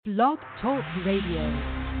Blog Talk Radio.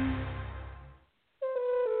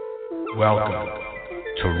 Welcome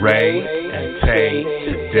to Rae and Tay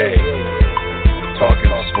Today. Talking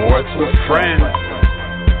sports with friends.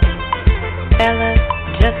 Fellas,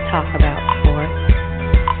 just talk about sports.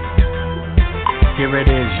 Here it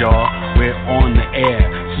is, y'all. We're on the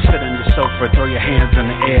air. Sit on your sofa, throw your hands in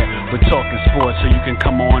the air. We're talking sports so you can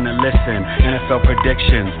come on and listen. NFL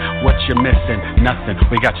predictions, what you're missing? Nothing.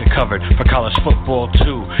 We got you covered for college football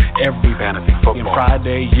too. Every fantasy football.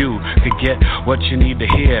 Friday you could get what you need to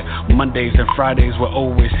hear. Mondays and Fridays we're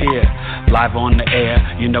always here. Live on the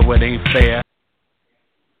air, you know it ain't fair.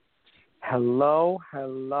 Hello,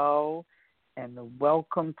 and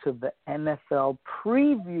welcome to the NFL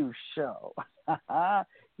Preview Show.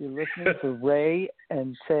 You're listening to Rae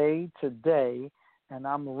and Tay Today, and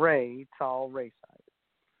I'm Rae, tall Rayside.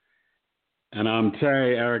 And I'm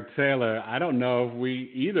Tay, Eric Taylor. I don't know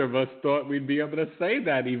if either of us thought we'd be able to say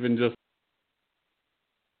that even just.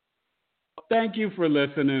 Thank you for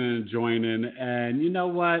listening and joining. And you know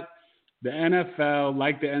what? The NFL,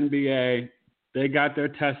 like the NBA, they got their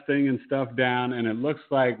testing and stuff down, and it looks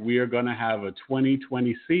like we are going to have a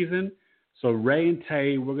 2020 season. So Rae and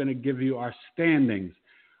Tay, we're going to give you our standings,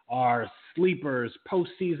 our sleepers,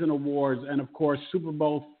 postseason awards, and, of course, Super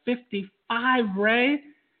Bowl 55, Rae.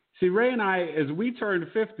 See, Rae and I, as we turned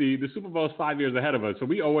 50, the Super Bowl is 5 years ahead of us, so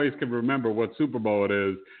we always can remember what Super Bowl it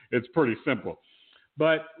is. It's pretty simple.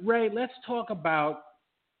 But, Rae, let's talk about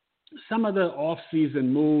some of the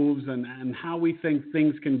off-season moves and how we think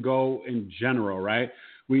things can go in general, right?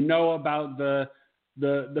 We know about the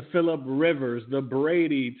Phillip Rivers, the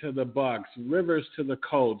Brady to the Bucs, Rivers to the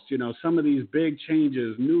Colts, you know, some of these big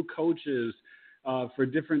changes, new coaches for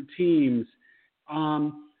different teams.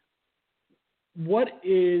 What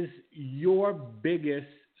is your biggest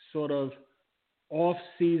sort of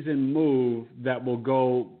off-season move that will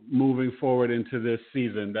go moving forward into this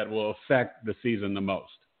season that will affect the season the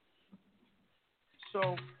most?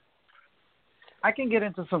 So I can get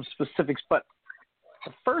into some specifics, but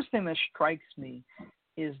the first thing that strikes me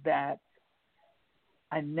is that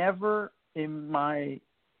I never, in my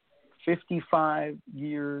 55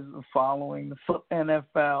 years of following the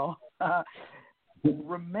NFL,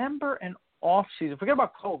 remember an off-season. Forget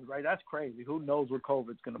about COVID, right? That's crazy. Who knows what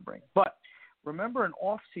COVID's going to bring? But remember an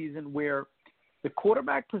off-season where the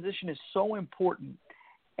quarterback position is so important,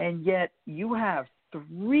 and yet you have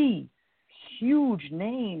three huge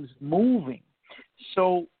names moving.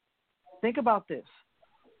 So think about this.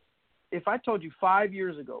 If I told you 5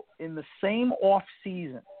 years ago, in the same off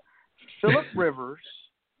season, Phillip Rivers,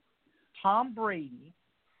 Tom Brady,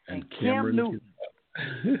 and Cam Newton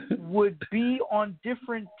would be on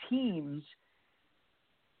different teams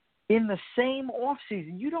in the same off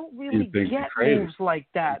season, you don't really get moves like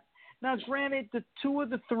that. Now, granted, the two of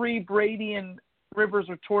the three, Brady and Rivers,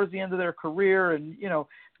 are towards the end of their career and, you know,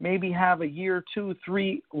 maybe have a year, 2,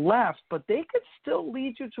 3 left, but they could still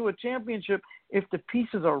lead you to a championship if the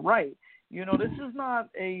pieces are right. You know, this is not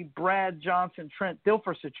a Brad Johnson, Trent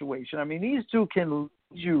Dilfer situation. I mean, these two can lead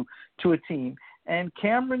you to a team. And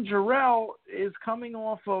Cameron Jarrell is coming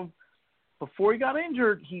off of, before he got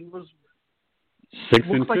injured, he was, 6-2.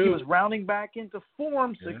 Looks like he was rounding back into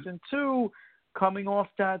form, 6-2, coming off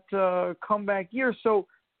that comeback year. So,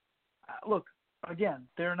 look, again,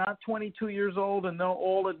 they're not 22 years old, and they'll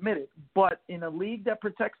all admit it. But in a league that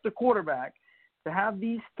protects the quarterback, to have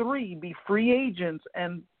these three be free agents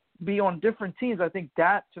and be on different teams, I think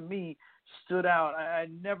that, to me, stood out. I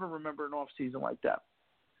never remember an offseason like that.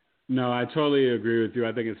 No, I totally agree with you.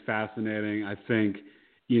 I think it's fascinating. I think,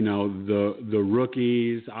 you know, the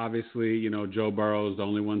rookies, obviously, you know, Joe Burrow is the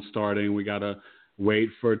only one starting. We got to wait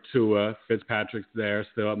for Tua. Fitzpatrick's there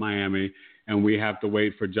still at Miami. And we have to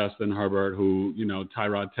wait for Justin Herbert, who, you know,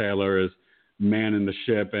 Tyrod Taylor is manning the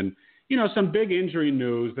ship. And, you know, some big injury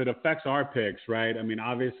news that affects our picks, right? I mean,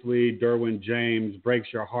 obviously, Derwin James breaks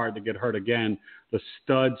your heart to get hurt again. The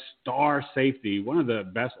stud star safety, one of the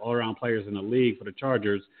best all-around players in the league for the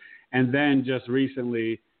Chargers. And then just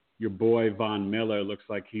recently, your boy Von Miller looks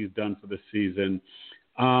like he's done for the season,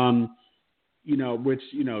 you know, which,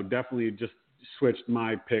 you know, definitely just switched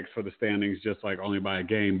my picks for the standings just like only by a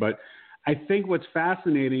game. But I think what's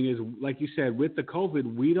fascinating is, like you said, with the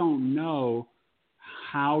COVID, we don't know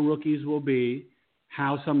how rookies will be,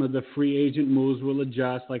 how some of the free agent moves will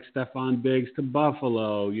adjust, like Stephon Diggs to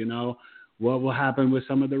Buffalo, you know, what will happen with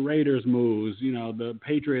some of the Raiders moves, you know, the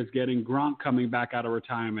Patriots getting Gronk coming back out of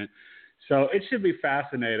retirement. So it should be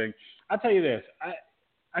fascinating. I'll tell you this.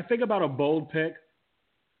 I think about a bold pick,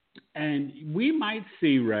 and we might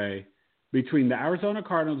see, Rae, between the Arizona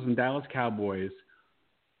Cardinals and Dallas Cowboys,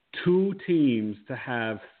 2 teams to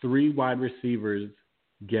have 3 wide receivers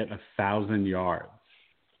get 1,000 yards.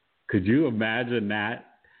 Could you imagine that?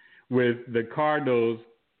 With the Cardinals,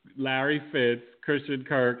 Larry Fitz, Christian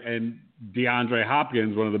Kirk, and DeAndre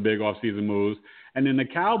Hopkins, one of the big offseason moves. And then the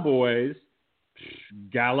Cowboys,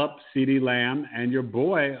 Gallup, CeeDee Lamb, and your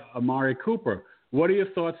boy, Amari Cooper. What are your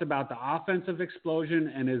thoughts about the offensive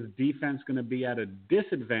explosion, and is defense going to be at a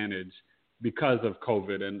disadvantage because of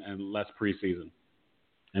COVID and less preseason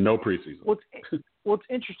and no preseason? Well, it's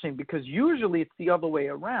interesting because usually it's the other way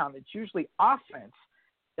around. It's usually offense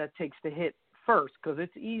that takes the hit first because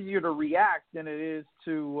it's easier to react than it is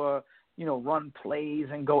to run plays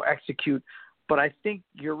and go execute. But I think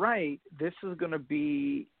you're right. This is going to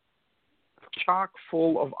be chock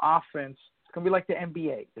full of offense. It's going to be like the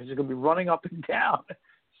NBA. They're just going to be running up and down,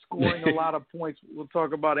 scoring a lot of points. We'll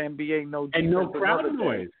talk about NBA. No crowd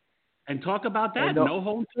noise. And talk about that. No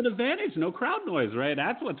home field advantage. No crowd noise, right?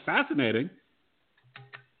 That's what's fascinating.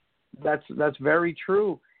 That's very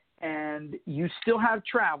true. And you still have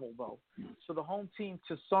travel, though. So the home team,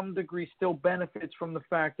 to some degree, still benefits from the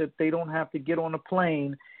fact that they don't have to get on a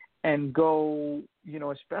plane and go,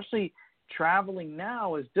 especially traveling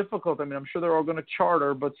now is difficult. I mean, I'm sure they're all going to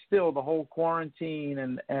charter, but still the whole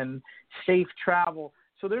quarantine and safe travel.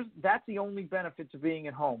 So that's the only benefit to being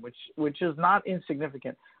at home, which is not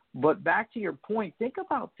insignificant. But back to your point, think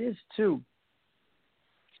about this, too,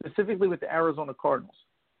 specifically with the Arizona Cardinals.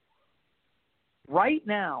 Right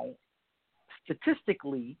now,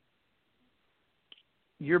 statistically,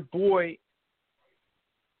 your boy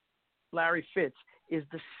Larry Fitz is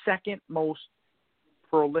the second most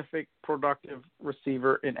prolific, productive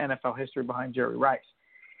receiver in NFL history behind Jerry Rice.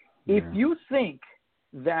 Yeah. If you think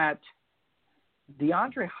that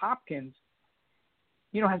DeAndre Hopkins,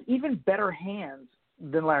 has even better hands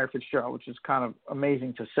than Larry Fitzgerald, which is kind of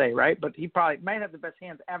amazing to say, right? But he probably might have the best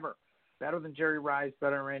hands ever. Better than Jerry Rice,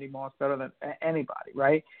 better than Randy Moss, better than anybody,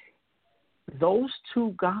 right? Those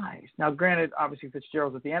 2 guys. Now, granted, obviously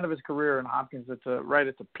Fitzgerald's at the end of his career and Hopkins right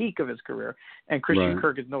at the peak of his career, and Christian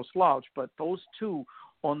Kirk is no slouch. But those 2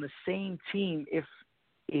 on the same team,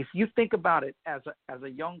 if you think about it as a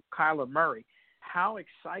young Kyler Murray, how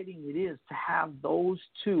exciting it is to have those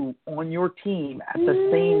 2 on your team at the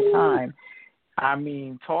same time. I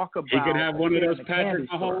mean, talk about... You could have one of those Patrick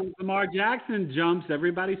Mahomes, Lamar Jackson jumps.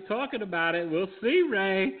 Everybody's talking about it. We'll see,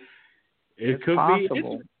 Ray. It could be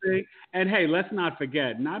interesting. And, hey, let's not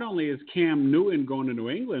forget, not only is Cam Newton going to New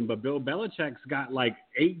England, but Bill Belichick's got like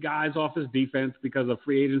 8 guys off his defense because of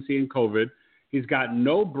free agency and COVID. He's got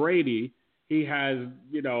no Brady. He has,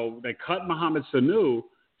 they cut Mohamed Sanu.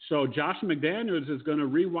 So Josh McDaniels is going to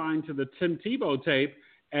rewind to the Tim Tebow tape,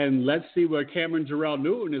 and let's see where Cameron Jarrell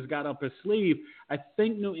Newton has got up his sleeve. I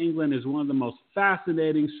think New England is one of the most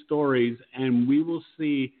fascinating stories, and we will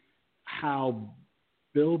see how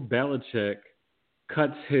Bill Belichick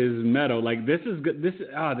cuts his metal. Like this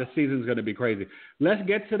season's going to be crazy. Let's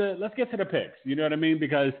get to the picks. You know what I mean?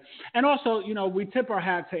 Because, and also, we tip our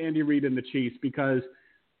hat to Andy Reid and the Chiefs because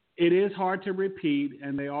it is hard to repeat,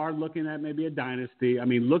 and they are looking at maybe a dynasty. I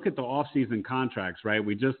mean, look at the offseason contracts, right?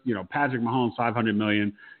 We just, Patrick Mahomes, $500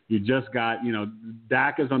 million. You just got,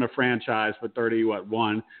 Dak is on a franchise for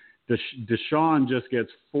 31. Deshaun just gets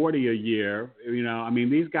 40 a year.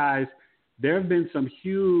 These guys, there have been some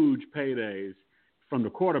huge paydays from the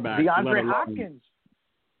quarterback. DeAndre Hopkins.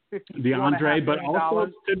 DeAndre, but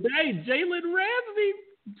also today, Jalen Ramsey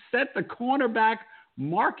set the cornerback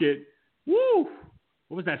market. Woo!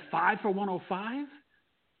 What was that, 5 for 105?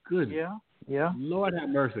 Good. Yeah. Lord have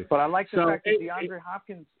mercy. But I like the fact that DeAndre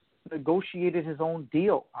Hopkins negotiated his own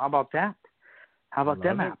deal. How about that? How about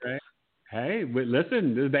them apples? Hey,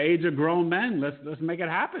 listen, this is the age of grown men. Let's make it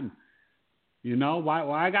happen. Why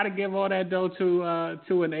I got to give all that dough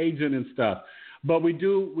to an agent and stuff? But we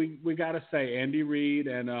got to say Andy Reid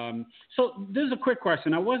and so there's a quick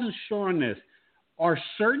question. I wasn't sure on this. Are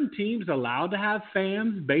certain teams allowed to have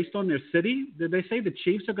fans based on their city? Did they say the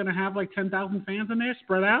Chiefs are going to have like 10,000 fans in there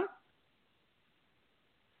spread out?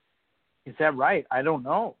 Is that right? I don't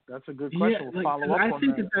know. That's a good question. We'll follow up on that. I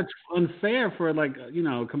think that's unfair for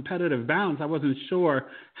competitive balance. I wasn't sure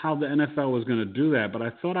how the NFL was going to do that, but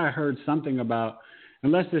I thought I heard something about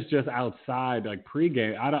unless it's just outside like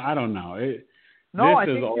pregame. I don't know. I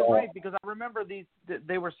think you're right because I remember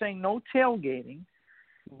they were saying no tailgating,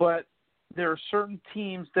 but there are certain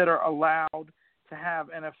teams that are allowed to have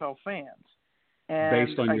NFL fans, and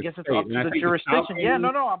based on I guess it's up to the jurisdiction.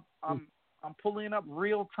 I'm pulling it up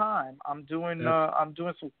real time. I'm doing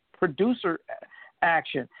some producer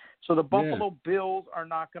action. So the Buffalo Bills are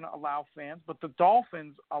not going to allow fans, but the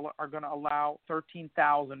Dolphins are going to allow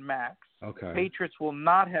 13,000 max. Okay. Patriots will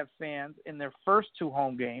not have fans in their first 2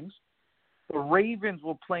 home games. The Ravens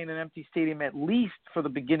will play in an empty stadium at least for the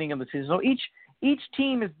beginning of the season. So each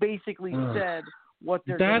team has basically said what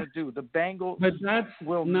they're going to do. The Bengals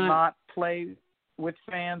will not play with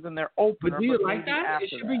fans in their opener. But do you like that? It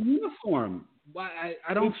should be uniform. I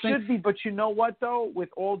don't think it should be, but you know what, though? With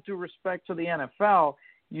all due respect to the NFL,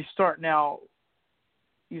 you start now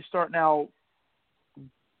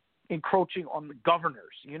encroaching on the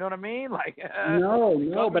governors. You know what I mean? Like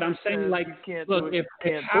no, but I'm saying, like, look, if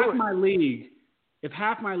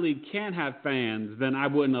half my league can't have fans, then I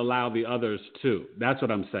wouldn't allow the others to. That's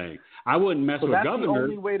what I'm saying. I wouldn't mess with governors. That's the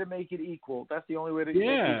only way to make it equal. That's the only way to make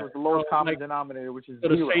it equal. The lowest common denominator, which is so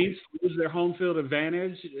 0. The Saints lose their home field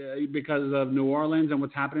advantage because of New Orleans and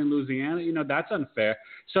what's happening in Louisiana. That's unfair.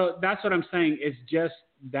 So that's what I'm saying. It's just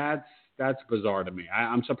that's bizarre to me.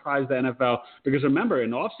 I'm surprised the NFL, because remember,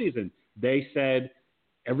 in the offseason, they said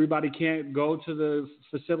everybody can't go to the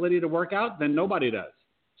facility to work out, then nobody does.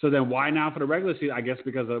 So then why now for the regular season? I guess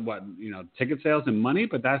because of ticket sales and money,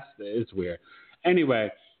 but it's weird.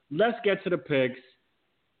 Anyway, let's get to the picks.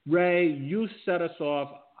 Ray, you set us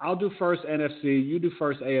off. I'll do first NFC. You do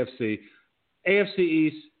first AFC. AFC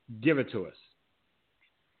East, give it to us.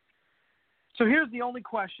 So here's the only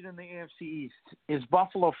question in the AFC East. Is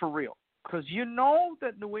Buffalo for real? Because you know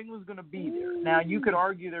that New England's going to be there. Now, you could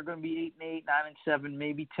argue they're going to be 8-8, 9-7,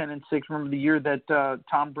 maybe 10-6. Remember the year that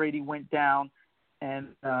Tom Brady went down, and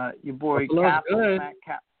your boy Matt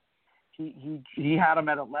Cap, he had him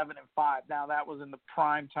at 11-5. Now that was in the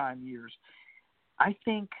prime time years. I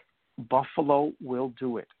think Buffalo will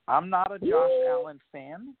do it. I'm not a Josh Allen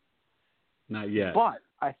fan. Not yet. But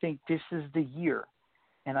I think this is the year.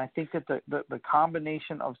 And I think that the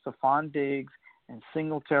combination of Stephon Diggs and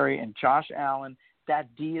Singletary and Josh Allen,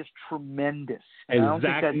 that D is tremendous. And I don't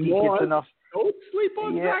Zach think that D Moore, gets enough. Don't sleep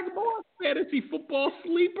on Zach Moore, fantasy football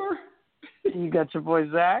sleeper. You got your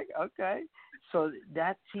boy Zach? Okay. So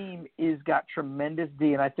that team is got tremendous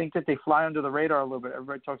D, and I think that they fly under the radar a little bit.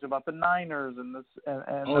 Everybody talks about the Niners and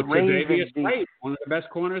the Ravens. Right. One of the best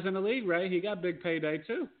corners in the league, Ray. He got big payday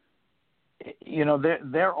too.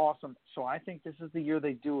 They're awesome. So I think this is the year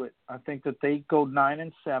they do it. I think that they go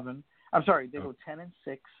 9-7. I'm sorry, they go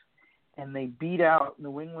 10-6, and they beat out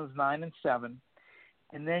New England's 9-7.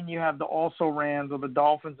 And then you have the also-rans or the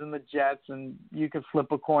Dolphins and the Jets, and you can flip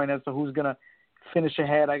a coin as to who's going to finish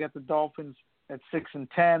ahead. I got the Dolphins at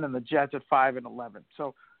 6-10 and the Jets at 5-11.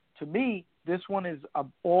 So to me, this one is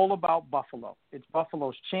all about Buffalo. It's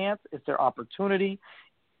Buffalo's chance. It's their opportunity.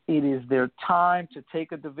 It is their time to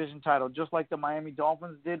take a division title, just like the Miami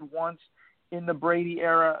Dolphins did once in the Brady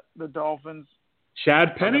era. The Dolphins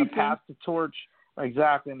Chad Pennington pass the torch.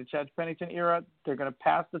 Exactly. In the Chad Pennington era, they're going to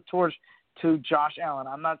pass the torch to Josh Allen.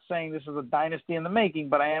 I'm not saying this is a dynasty in the making,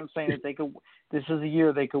 but I am saying that they could. This is a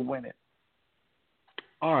year they could win it.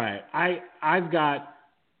 All right. I've got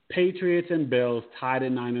Patriots and Bills tied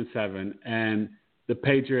at 9-7, and the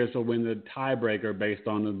Patriots will win the tiebreaker based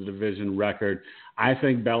on the division record. I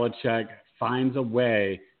think Belichick finds a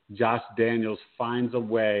way, Josh Daniels finds a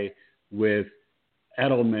way with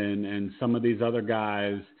Edelman and some of these other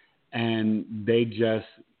guys, and they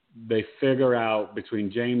figure out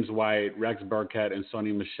between James White, Rex Burkhead, and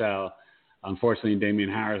Sonny Michel. Unfortunately, Damian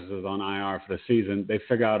Harris is on IR for the season. They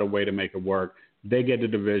figure out a way to make it work. They get the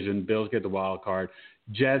division. Bills get the wild card.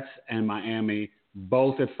 Jets and Miami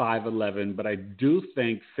both at 5-11. But I do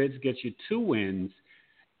think Fitz gets you 2 wins,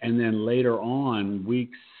 and then later on,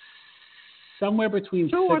 weeks somewhere between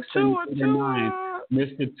 6 and 9,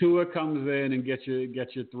 Mr. Tua comes in and gets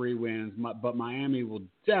you 3 wins. But Miami will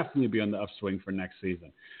definitely be on the upswing for next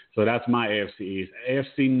season. So that's my AFC East.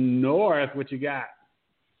 AFC North, what you got?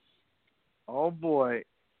 Oh, boy.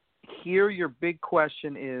 Here your big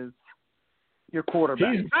question is your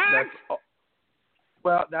quarterback. He's back.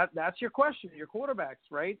 That's your question, your quarterbacks,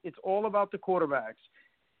 right? It's all about the quarterbacks.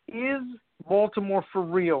 Is Baltimore for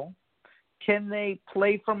real? Can they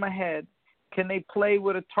play from ahead? Can they play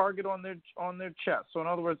with a target on their chest? So in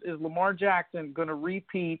other words, is Lamar Jackson going to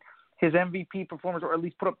repeat his MVP performance or at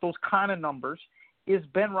least put up those kind of numbers? Is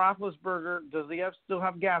Ben Roethlisberger, does he still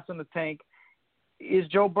have gas in the tank? Is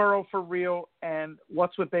Joe Burrow for real? And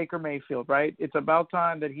what's with Baker Mayfield, right? It's about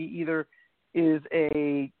time that he either is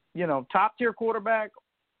a top-tier quarterback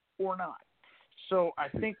or not. So I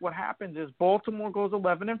think what happens is Baltimore goes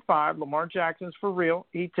 11-5. Lamar Jackson's for real.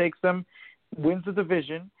 He takes them, wins the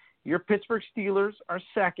division. Your Pittsburgh Steelers are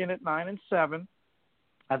second at 9-7.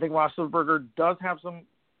 I think Roethlisberger does have some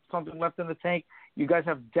something left in the tank. You guys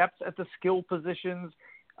have depth at the skill positions.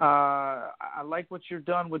 I like what you've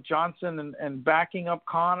done with Johnson and backing up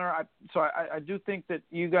Connor. I do think that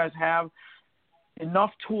you guys have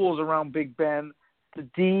enough tools around Big Ben. The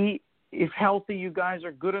D, if healthy, you guys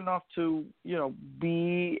are good enough to,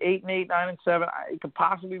 be 8-8, 9-7. It could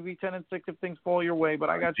possibly be 10-6 if things fall your way, but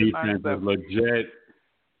I got you 9-7. Legit.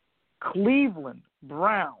 Cleveland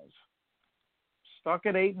Browns stuck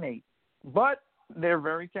at 8-8, but they're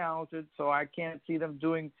very talented, so I can't see them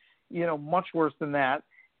doing, much worse than that.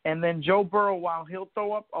 And then Joe Burrow, while he'll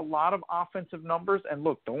throw up a lot of offensive numbers, and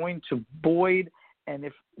look, going to Boyd, and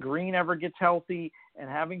if Green ever gets healthy, and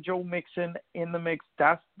having Joe Mixon in the mix,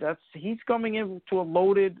 that's he's coming into a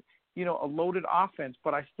loaded offense.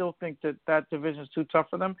 But I still think that division is too tough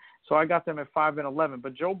for them, so I got them at 5-11.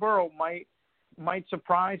 But Joe Burrow might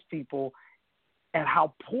surprise people at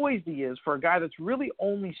how poised he is for a guy that's really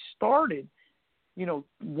only started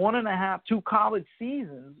 1.5, 2 college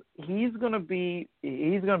seasons. He's gonna be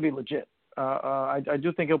legit. I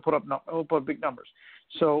do think he'll put up big numbers.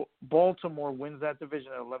 So Baltimore wins that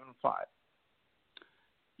division at 11-5.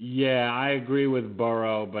 Yeah, I agree with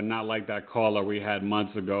Burrow, but not like that caller we had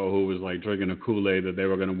months ago who was like drinking a Kool-Aid that they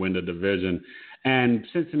were going to win the division. And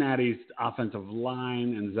Cincinnati's offensive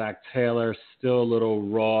line and Zach Taylor still a little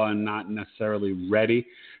raw and not necessarily ready.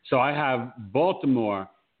 So I have Baltimore.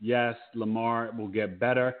 Yes, Lamar will get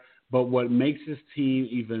better, but what makes this team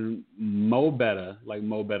even better, like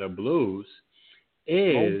Mo Better Blues,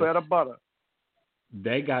 is Mo Better Butter.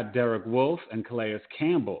 They got Derek Wolfe and Calais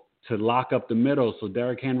Campbell to lock up the middle, so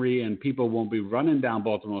Derrick Henry and people won't be running down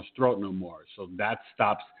Baltimore's throat no more. So that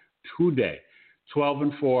stops today.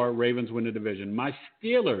 12-4, Ravens win the division. My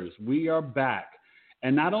Steelers, we are back.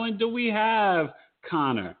 And not only do we have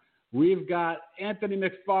Connor, we've got Anthony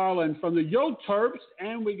McFarland from the Yo Terps,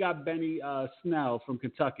 and we got Benny Snell from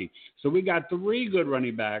Kentucky. So we got 3 good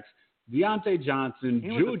running backs, Deontay Johnson,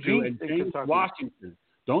 Juju, and James Washington.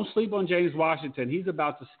 Don't sleep on James Washington. He's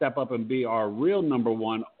about to step up and be our real number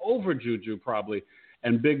one over Juju probably.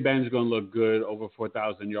 And Big Ben's going to look good over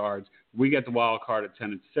 4,000 yards. We get the wild card at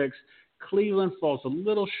 10-6. Cleveland falls a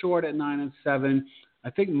little short at 9-7. I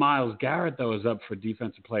think Myles Garrett, though, is up for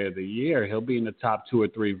Defensive Player of the Year. He'll be in the top 2 or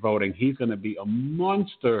 3 voting. He's going to be a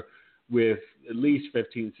monster with at least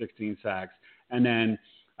 15, 16 sacks. And then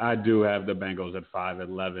I do have the Bengals at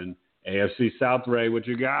 5-11. AFC South, Ray, what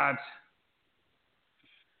you got?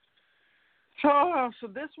 So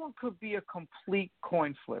this one could be a complete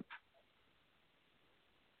coin flip.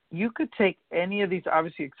 You could take any of these,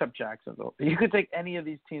 obviously except Jacksonville. You could take any of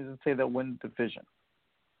these teams and say they'll win the division.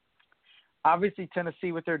 Obviously,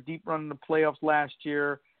 Tennessee, with their deep run in the playoffs last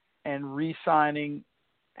year and re-signing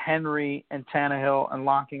Henry and Tannehill and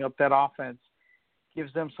locking up that offense,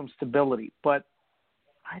 gives them some stability. But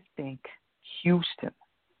I think Houston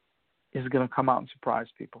is going to come out and surprise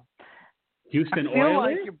people. Houston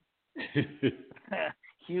Oilers?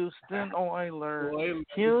 Houston Oilers.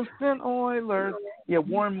 Houston Oilers. Yeah,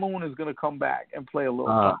 Warren Moon is going to come back and play a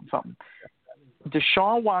little something.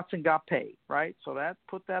 Deshaun Watson got paid, right? So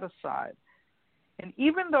put that aside. And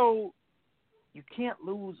even though you can't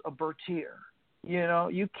lose a Bertier,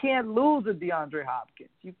 you can't lose a DeAndre Hopkins.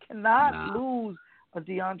 You cannot lose a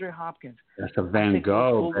DeAndre Hopkins. That's a Van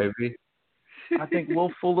Gogh, baby. I think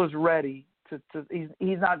Will Fuller's ready to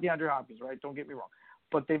he's not DeAndre Hopkins, right? Don't get me wrong.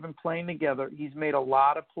 But they've been playing together. He's made a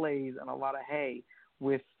lot of plays and a lot of hay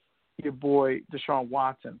with your boy Deshaun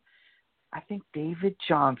Watson. I think David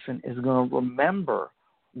Johnson is going to remember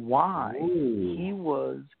why he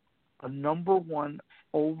was a number 1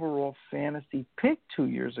 overall fantasy pick 2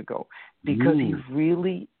 years ago, because he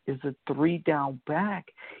really is a 3-down back.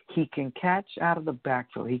 He can catch out of the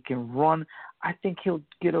backfield. He can run. I think he'll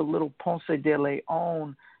get a little Ponce de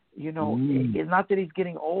Leon. It's not that he's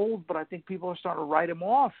getting old, but I think people are starting to write him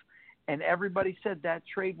off. And everybody said that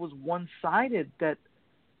trade was one-sided, that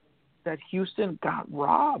Houston got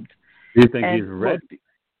robbed. You think he's ready? Look,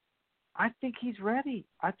 I think he's ready.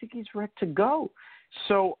 I think he's ready to go.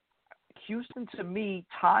 So Houston, to me,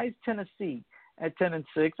 ties Tennessee at 10-6.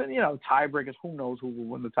 And, tiebreakers, who knows who will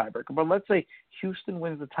win the tiebreaker. But let's say Houston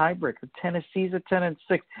wins the tiebreaker. Tennessee's at 10-6.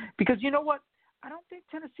 Because you know what? I don't think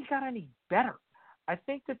Tennessee got any better. I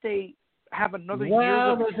think that they have another year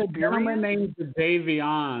of experience. There's a gentleman named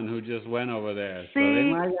Davion who just went over there. So See, they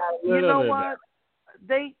might have you know what?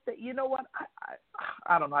 You know what?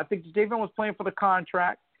 I don't know. I think Davion was playing for the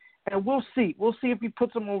contract, and we'll see. We'll see if he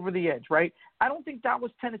puts them over the edge, right? I don't think that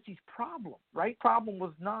was Tennessee's problem, right? Problem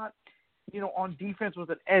was not, on defense was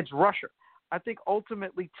an edge rusher. I think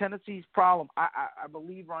ultimately Tennessee's problem, I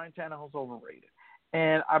believe Ryan Tannehill's overrated.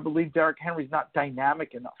 And I believe Derrick Henry's not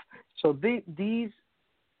dynamic enough. So these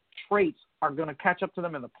traits are going to catch up to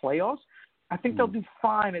them in the playoffs. I think they'll do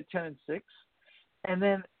fine at 10-6. And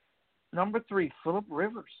then number 3, Phillip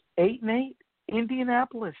Rivers, 8-8,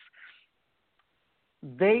 Indianapolis.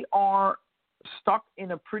 They are stuck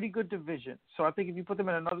in a pretty good division. So I think if you put them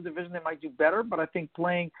in another division, they might do better. But I think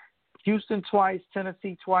playing Houston twice,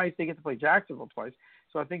 Tennessee twice, they get to play Jacksonville twice.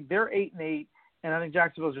 So I think they're 8-8, and I think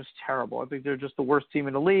Jacksonville's just terrible. I think they're just the worst team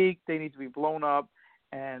in the league. They need to be blown up,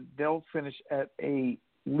 and they'll finish at a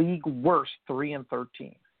league worst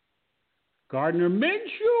 3-13. Gardner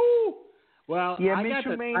Minshew. Well, yeah, I Minshew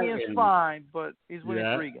got Mania is fine, but he's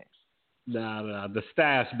winning 3 games. Nah, the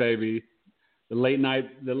stash, baby. The late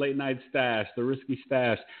night stash, the risky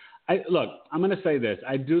stash. Look, I'm going to say this.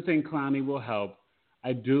 I do think Clowney will help.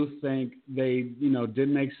 I do think they, did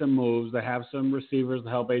make some moves. They have some receivers to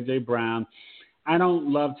help A.J. Brown. I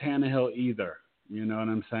don't love Tannehill either. You know what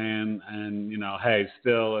I'm saying? And, hey,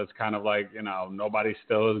 still it's kind of like, nobody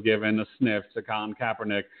still is giving a sniff to Colin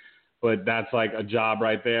Kaepernick. But that's like a job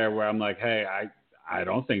right there where I'm like, hey, I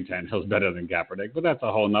don't think Tannehill's better than Kaepernick. But that's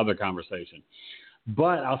a whole nother conversation.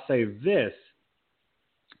 But I'll say this.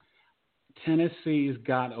 Tennessee's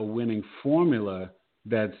got a winning formula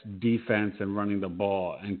that's defense and running the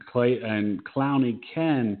ball. And Clowney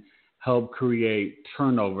can help create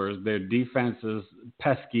turnovers. Their defense is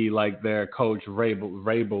pesky like their coach Rabel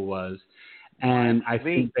was. And I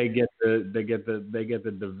think they get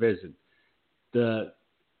the division. The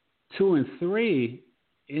 2 and 3,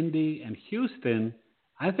 Indy and Houston,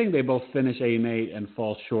 I think they both finish 8-8 and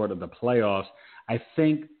fall short of the playoffs. I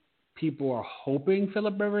think people are hoping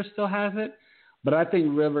Phillip Rivers still has it, but I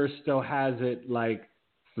think Rivers still has it like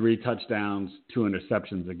 3 touchdowns, 2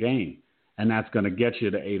 interceptions a game, and that's going to get you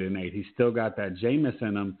to 8-8. He's still got that Jameis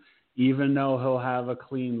in him, even though he'll have a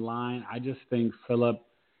clean line. I just think Phillip,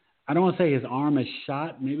 I don't want to say his arm is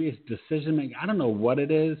shot, maybe it's decision making. I don't know what it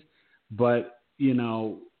is, but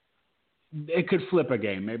it could flip a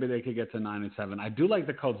game. Maybe they could get to 9-7. I do like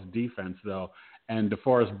the Colts defense though. And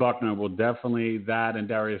DeForest Buckner will definitely, that and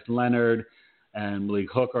Darius Leonard and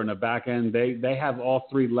Malik Hooker in the back end. They have all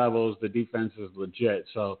 3 levels. The defense is legit.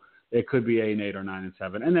 So it could be 8-8 or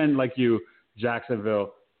 9-7. And then like you,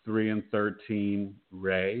 Jacksonville 3-13,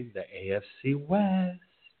 Ray, the AFC West.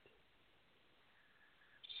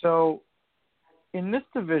 So in this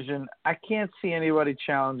division, I can't see anybody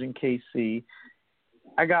challenging KC.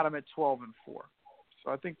 I got them at 12-4.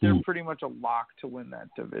 So I think they're pretty much a lock to win that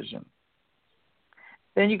division.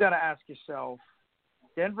 Then you got to ask yourself,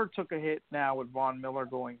 Denver took a hit now with Von Miller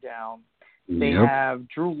going down. They have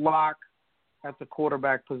Drew Lock at the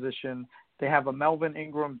quarterback position. They have a Melvin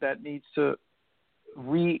Ingram that needs to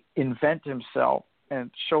reinvent himself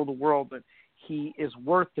and show the world that he is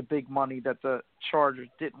worth the big money that the Chargers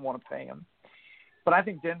didn't want to pay him. But I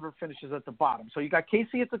think Denver finishes at the bottom. So you got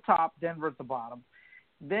KC at the top, Denver at the bottom.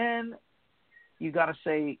 Then you got to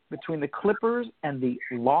say between the Clippers and the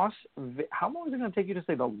how long is it going to take you to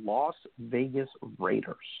say the Las Vegas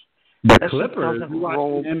Raiders? The Clippers? You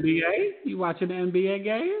watching NBA? You watching the NBA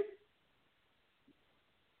game?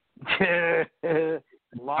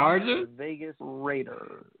 Las Vegas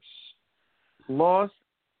Raiders. Los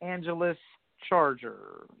Angeles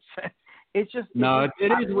Chargers. It's just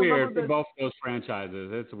it is weird for both those franchises.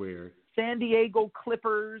 It's weird. San Diego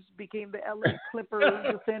Clippers became the LA Clippers.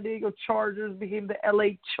 The San Diego Chargers became the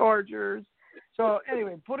LA Chargers. So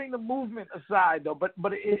anyway, putting the movement aside though, but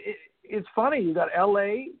it's funny. You got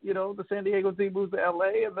LA, the San Diego team moves to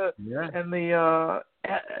LA, and the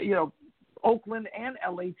Oakland and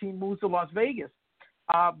LA team moves to Las Vegas.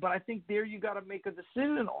 But I think there you got to make a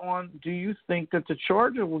decision on: do you think that the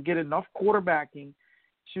Chargers will get enough quarterbacking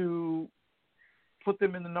to put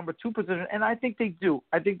them in the number 2 position? And I think they do.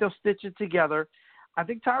 I think they'll stitch it together. I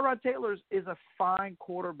think Tyrod Taylor is a fine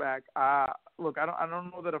quarterback. Look, I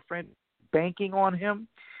don't know that a friend banking on him,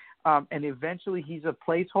 and eventually he's a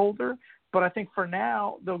placeholder. But I think for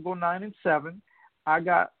now they'll go 9-7. I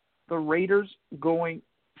got the Raiders going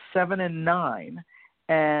 7-9,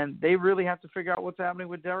 and they really have to figure out what's happening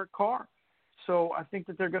with Derek Carr. So I think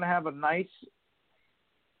that they're going to have a nice,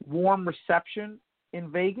 warm reception in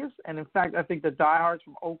Vegas, and in fact, I think the diehards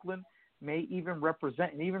from Oakland may even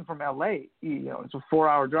represent, and even from LA, it's a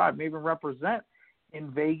 4-hour drive, may even represent in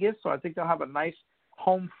Vegas. So I think they'll have a nice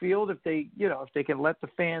home field if they can let the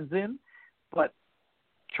fans in. But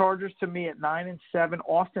Chargers to me at 9-7.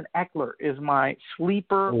 Austin Eckler is my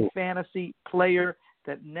sleeper fantasy player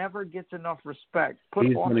that never gets enough respect. Put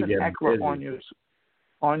Austin Eckler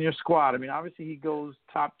on your squad. I mean, obviously he goes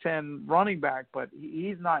top 10 running back, but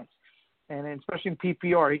he's nice. And especially in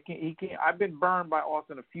PPR, he can. I've been burned by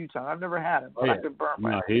Austin a few times. I've never had him, but I've been burned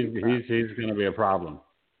by him. He's going to be a problem.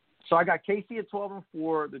 So I got KC at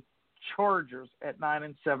 12-4, the Chargers at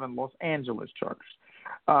 9-7, Los Angeles Chargers.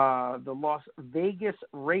 The Las Vegas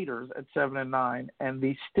Raiders at 7-9, and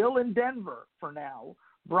the still in Denver for now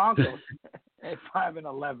Broncos at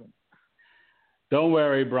 5-11. Don't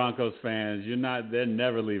worry, Broncos fans. They're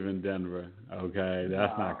never leaving Denver. Okay,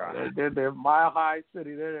 that's not going to. They're Mile High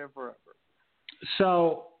City. They're there forever.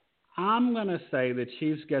 So I'm going to say the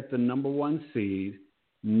Chiefs get the number 1 seed.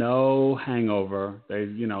 No hangover.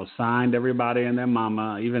 They've, signed everybody and their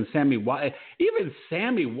mama. Even Sammy Watkins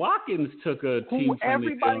took a team.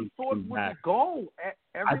 Everybody thought would go.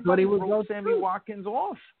 Everybody wrote Sammy Watkins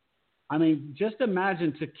off. I mean, just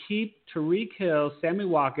imagine to keep Tyreek Hill, Sammy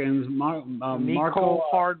Watkins, Marco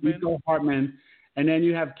Hartman, and then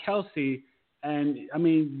you have Kelsey, and I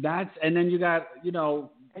mean and then you got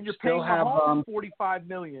and you're paying Mahomes $45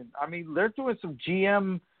 million. I mean, they're doing some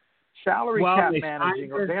GM salary cap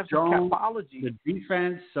managing, or they have some capology. The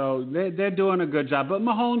defense, so they're doing a good job. But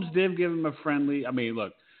Mahomes did give him a friendly. I mean,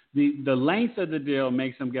 look, the length of the deal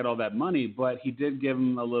makes him get all that money, but he did give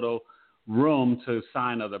him a little room to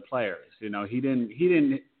sign other players. He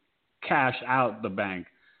didn't cash out the bank.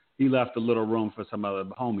 He left a little room for some other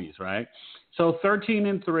homies, right? So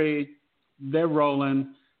 13-3, they're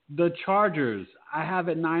rolling. The Chargers, I have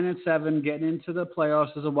it 9-7, getting into the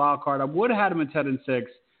playoffs as a wild card. I would have had them at 10-6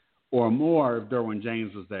 or more if Derwin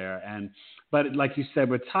James was there. But like you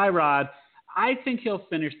said, with Tyrod, I think he'll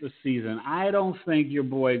finish the season. I don't think your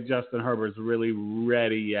boy Justin Herbert's really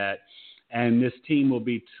ready yet. And this team will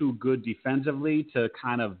be too good defensively to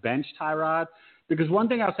kind of bench Tyrod. Because one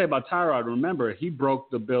thing I'll say about Tyrod, remember, he broke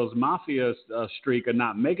the Bills' Mafia streak of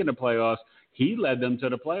not making the playoffs. He led them to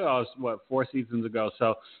the playoffs, 4 seasons ago.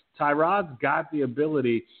 So Tyrod's got the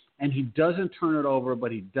ability, and he doesn't turn it over,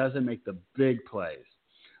 but he doesn't make the big plays.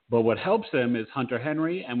 But what helps him is Hunter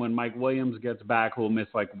Henry, and when Mike Williams gets back, who'll miss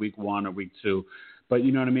like week 1 or week 2. But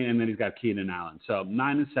you know what I mean? And then he's got Keenan Allen. So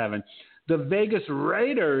 9-7. The Vegas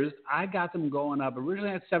Raiders, I got them going up.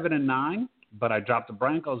 Originally at 7-9, but I dropped the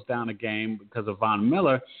Broncos down a game because of Von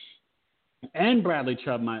Miller. And Bradley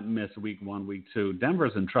Chubb might miss week 1, week 2.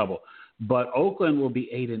 Denver's in trouble. But Oakland will be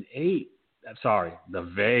 8-8. Sorry, the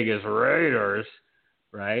Vegas Raiders,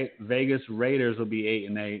 right? Vegas Raiders will be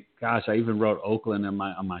 8-8. Gosh, I even wrote Oakland on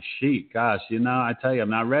my sheet. Gosh, I tell you, I'm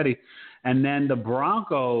not ready. And then the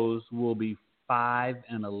Broncos will be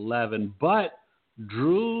 5-11. But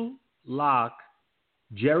Drew Lock,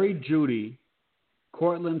 Jerry Jeudy,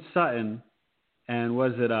 Cortland Sutton, and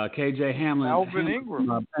was it KJ Hamlin? Melvin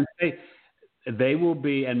Ingram. They will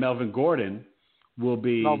be, and Melvin Gordon will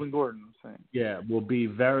be. Melvin Gordon, I'm saying. Yeah, will be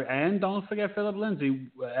very, and don't forget Phillip Lindsay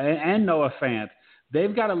and Noah Fant.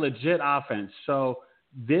 They've got a legit offense. So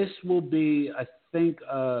this will be, I think,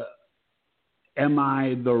 am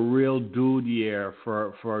I the real dude year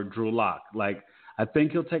for Drew Lock? Like, I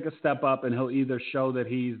think he'll take a step up, and he'll either show that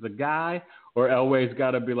he's the guy, or Elway's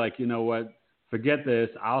got to be like, you know what, forget this.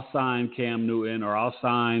 I'll sign Cam Newton, or I'll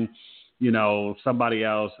sign, somebody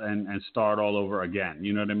else and start all over again.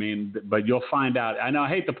 You know what I mean? But you'll find out. I know I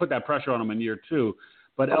hate to put that pressure on him in year 2,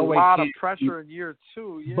 but Elway a lot of pressure in year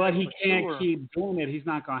 2. Yeah, but he can't keep doing it. He's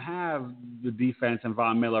not going to have the defense and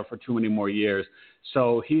Von Miller for too many more years.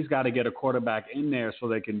 So he's got to get a quarterback in there so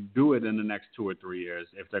they can do it in the next 2 or 3 years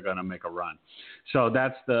if they're going to make a run. So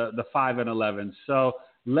that's the 5-11. So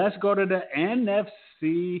let's go to the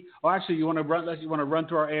NFC. Oh, actually, you want to run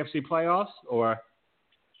through our AFC playoffs, or?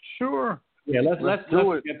 Sure. Yeah, let's get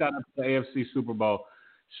that up to the AFC Super Bowl.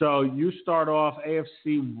 So you start off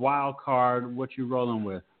AFC wild card. What you rolling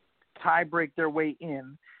with? Tie break their way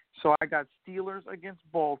in. So I got Steelers against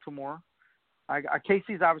Baltimore.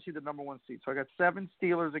 KC's obviously the number 1 seed. So I got 7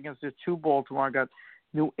 Steelers against the 2 Baltimore. I got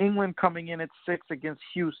New England coming in at 6 against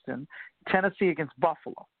Houston. Tennessee against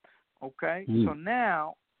Buffalo. Okay? So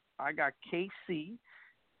now I got KC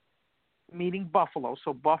meeting Buffalo.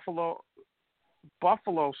 So Buffalo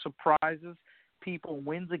surprises people,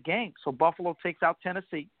 wins a game. So Buffalo takes out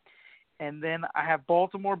Tennessee. And then I have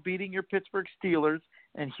Baltimore beating your Pittsburgh Steelers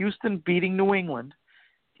and Houston beating New England,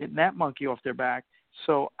 getting that monkey off their back.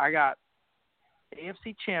 So I got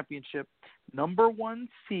AFC Championship, number 1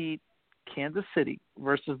 seed Kansas City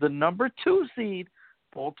versus the number 2 seed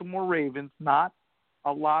Baltimore Ravens. Not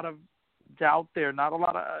a lot of doubt there. Not a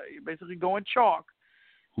lot of basically going chalk.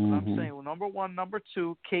 I'm saying, well, number 1, number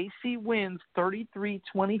 2, KC wins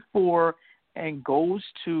 33-24 and goes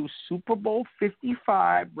to Super Bowl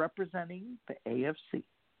 55 representing the AFC.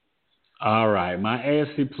 All right, my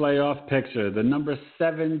AFC playoff picture. The number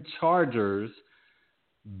 7 Chargers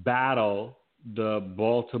battle the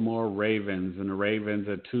Baltimore Ravens, and the Ravens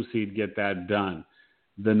at 2 seed get that done.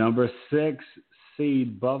 The number 6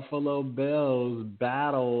 seed Buffalo Bills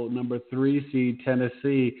battle number 3 seed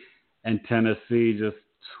Tennessee, and Tennessee just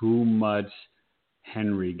too much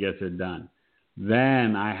Henry gets it done.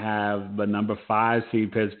 Then I have the number 5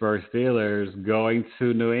 seed Pittsburgh Steelers going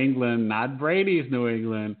to New England, not Brady's New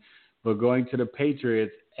England, but going to the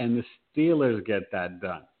Patriots, and the Steelers get that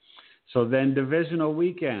done. So then divisional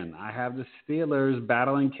weekend, I have the Steelers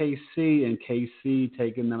battling KC and KC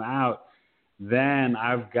taking them out. Then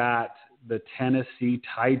I've got the Tennessee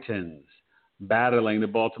Titans battling the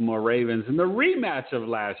Baltimore Ravens in the rematch of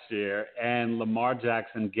last year, and Lamar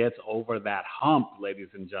Jackson gets over that hump, ladies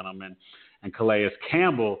and gentlemen, and Calais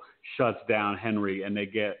Campbell shuts down Henry, and they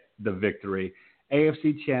get the victory.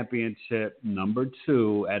 AFC Championship number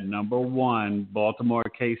 2 at number 1, Baltimore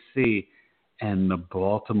KC, and the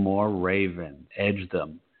Baltimore Ravens edge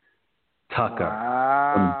them. Tucker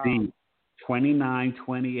from deep,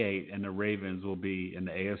 29-28, and the Ravens will be in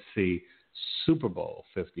the AFC Super Bowl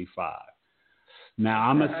 55. Now,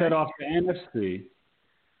 I'm going to set off the NFC,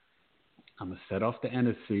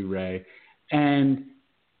 Ray. And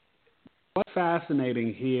what's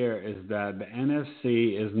fascinating here is that the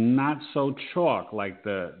NFC is not so chalk like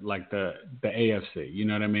the AFC. You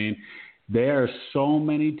know what I mean? There are so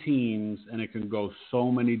many teams, and it can go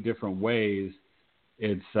so many different ways.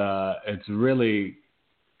 It's really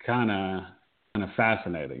kind of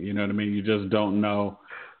fascinating. You know what I mean? You just don't know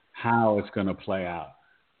how it's going to play out.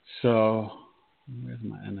 So, where's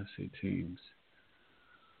my NFC teams?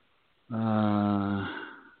 Gosh.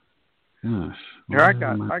 Here, I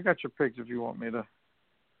got your picks if you want me to.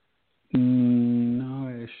 No,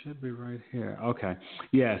 it should be right here. Okay.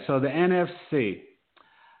 Yeah, so the NFC.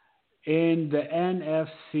 In the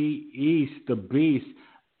NFC East, the Beast,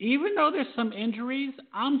 even though there's some injuries,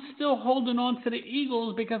 I'm still holding on to the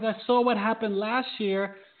Eagles because I saw what happened last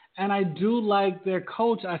year, and I do like their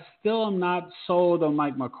coach. I still am not sold on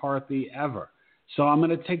Mike McCarthy ever. So I'm going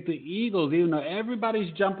to take the Eagles, even though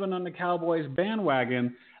everybody's jumping on the Cowboys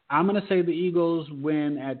bandwagon. I'm going to say the Eagles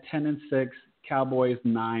win at 10-6, Cowboys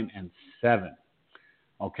 9-7.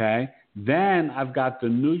 Okay? Then I've got the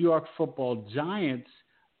New York Football Giants.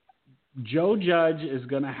 Joe Judge is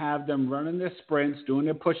going to have them running their sprints, doing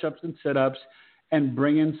their push-ups and sit-ups, and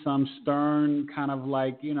bringing some stern kind of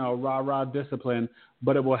like, rah-rah discipline,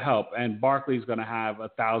 but it will help. And Barkley's going to have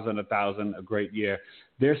 1,000, a great year.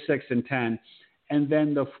 They're 6-10. And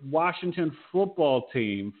then the Washington football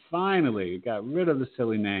team finally got rid of the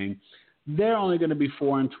silly name. They're only going to be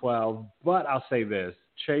 4-12, but I'll say this.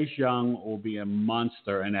 Chase Young will be a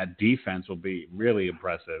monster, and that defense will be really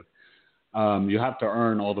impressive. You have to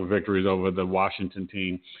earn all the victories over the Washington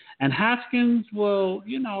team. And Haskins will,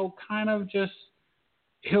 kind of just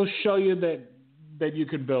 – he'll show you that you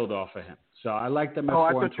could build off of him. So I like them at 4-12.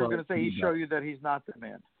 I thought you were going to say he'll show you that he's not the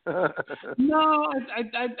man. No,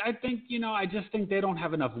 I think, I just think they don't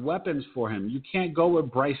have enough weapons for him. You can't go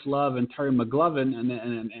with Bryce Love and Terry McLovin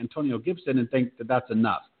and Antonio Gibson and think that that's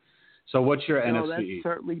enough. So what's your NFC? No, that's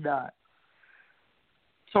certainly not.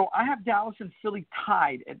 So I have Dallas and Philly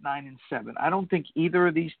tied at 9-7. I don't think either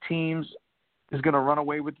of these teams is going to run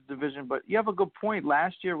away with the division, but you have a good point.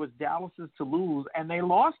 Last year was Dallas's to lose, and they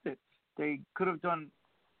lost it. They could have done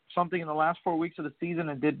something in the last 4 weeks of the season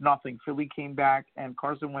and did nothing. Philly came back, and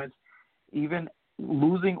Carson Wentz, even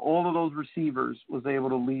losing all of those receivers, was able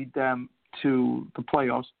to lead them to the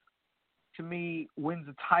playoffs. To me, wins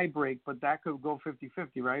a tie break, but that could go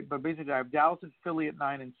 50-50, right? But basically, I have Dallas and Philly at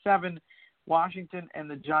 9-7. Washington and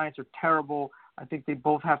the Giants are terrible. I think they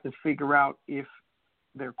both have to figure out if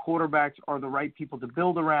their quarterbacks are the right people to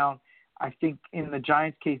build around. I think in the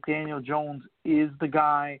Giants' case, Daniel Jones is the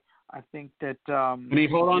guy. I think that can he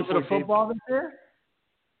hold on to the football this year?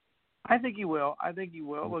 I think he will.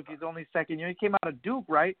 Look, he's only second year. He came out of Duke,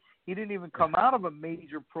 right? He didn't even come out of a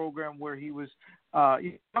major program where he was.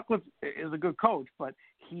 Sutcliffe is a good coach, but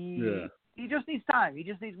he just needs time. He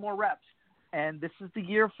just needs more reps. And this is the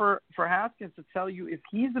year for Haskins to tell you if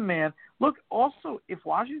he's the man. Look, also, if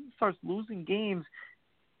Washington starts losing games,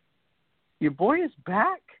 your boy is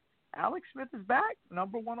back. Alex Smith is back,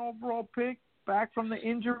 number 1 overall pick, back from the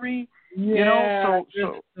injury. Yeah, I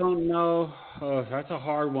just don't know. Oh, that's a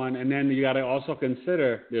hard one. And then you got to also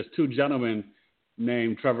consider there's 2 gentlemen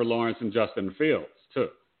named Trevor Lawrence and Justin Fields, too.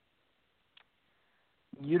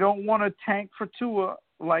 You don't want to tank for Tua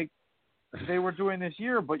like they were doing this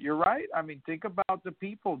year, but you're right. I mean, think about the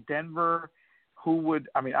people. Denver, who would,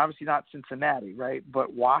 I mean, obviously not Cincinnati, right?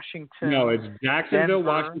 But Washington. No, it's Jacksonville, Denver,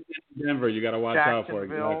 Washington, Denver. You got to watch out for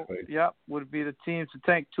it. Exactly. Yep, would be the teams to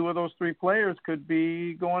tank. Two of those three players could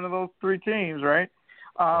be going to those three teams, right?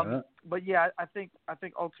 But yeah, I think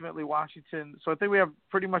ultimately Washington. So I think we have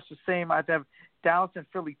pretty much the same. I have to have Dallas and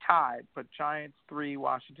Philly tied, but Giants 3,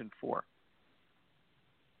 Washington 4.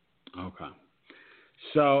 Okay.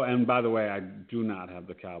 So, and by the way, I do not have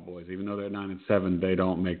the Cowboys. Even though they're 9-7, they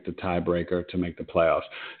don't make the tiebreaker to make the playoffs.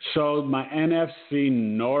 So my NFC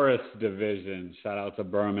North division, shout out to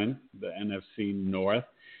Berman, the NFC North.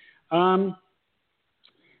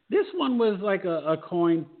 This one was like a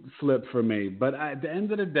coin flip for me. But at the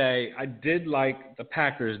end of the day, I did like the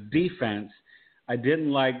Packers' defense. I didn't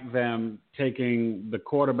like them taking the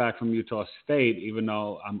quarterback from Utah State, even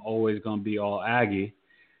though I'm always going to be all Aggie.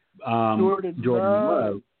 Jordan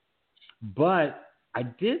Love. But I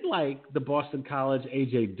did like the Boston College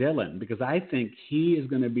A.J. Dillon because I think he is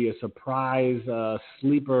going to be a surprise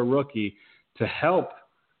sleeper rookie to help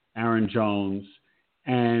Aaron Jones,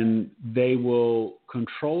 and they will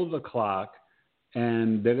control the clock,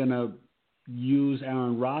 and they're going to use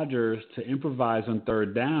Aaron Rodgers to improvise on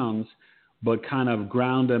third downs, but kind of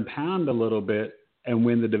ground and pound a little bit and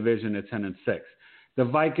win the division at 10-6. The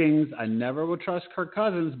Vikings, I never would trust Kirk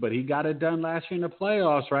Cousins, but he got it done last year in the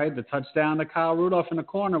playoffs, right? The touchdown to Kyle Rudolph in the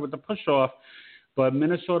corner with the push-off. But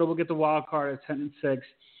Minnesota will get the wild card at 10-6.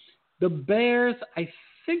 The Bears, I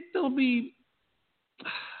think they'll be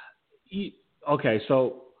okay.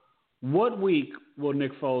 So, what week will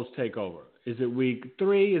Nick Foles take over? Is it week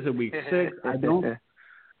 3? Is it week 6?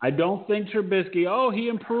 I don't think Trubisky. Oh, he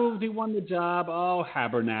improved. He won the job. Oh,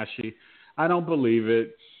 Habernashy. I don't believe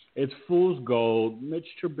it. It's fool's gold. Mitch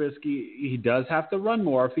Trubisky, he does have to run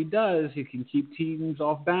more. If he does, he can keep teams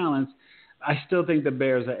off balance. I still think the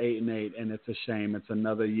Bears are 8-8, and it's a shame. It's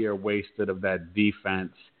another year wasted of that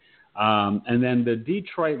defense. And then the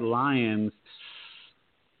Detroit Lions,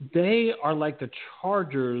 they are like the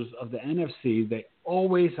Chargers of the NFC. They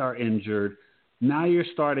always are injured. Now you're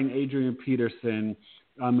starting Adrian Peterson.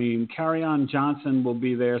 I mean, Kerryon Johnson will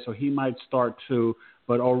be there, so he might start too.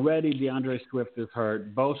 But already DeAndre Swift is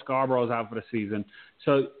hurt. Bo Scarborough's out for the season.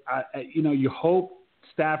 So, you hope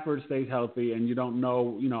Stafford stays healthy, and you don't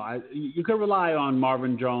know, you could rely on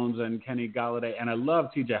Marvin Jones and Kenny Galladay. And I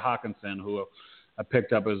love T.J. Hawkinson, who I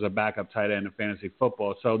picked up as a backup tight end in fantasy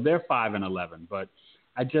football. So they're 5-11. But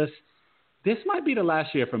this might be the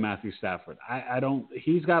last year for Matthew Stafford.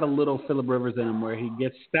 He's got a little Phillip Rivers in him where he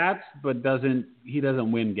gets stats, but he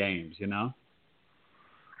doesn't win games, And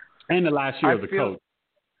the last year of the coach.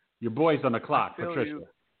 Your boy's on the clock, Patricia.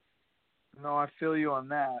 I feel you on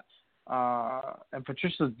that. And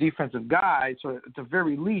Patricia's a defensive guy, so at the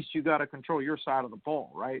very least, you got to control your side of the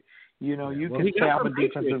ball, right? You can say I'm a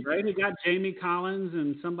defensive. Right? He got Jamie Collins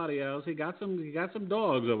and somebody else. He got some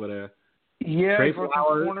dogs over there. Yeah, Trey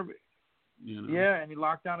Flowers. Yeah, and he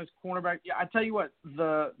locked down his cornerback. Yeah, I tell you what,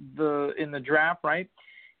 the in the draft, right?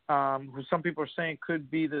 Who some people are saying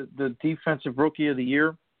could be the defensive rookie of the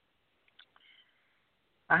year.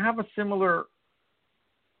 I have a similar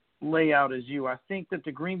layout as you. I think that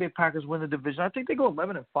the Green Bay Packers win the division. I think they go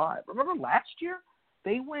 11-5. Remember last year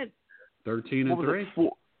they went 13-3.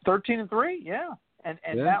 13-3, yeah. And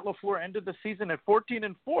Matt LaFleur ended the season at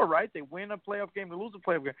 14-4, right? They win a playoff game, they lose a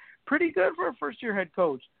playoff game. Pretty good for a first-year head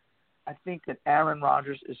coach. I think that Aaron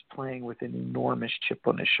Rodgers is playing with an enormous chip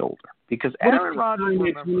on his shoulder because Aaron Rodgers.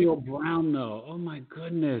 Antonio Brown, though. Oh my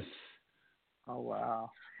goodness. Oh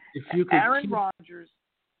wow. If you could Aaron Rodgers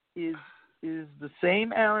is the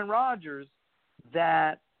same Aaron Rodgers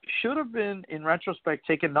that should have been, in retrospect,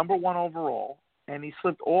 taken number 1 overall, and he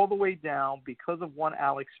slipped all the way down because of one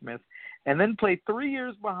Alex Smith, and then played 3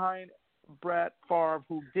 years behind Brett Favre,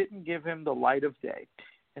 who didn't give him the light of day,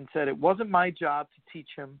 and said it wasn't my job to teach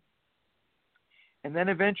him. And then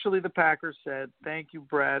eventually the Packers said, thank you,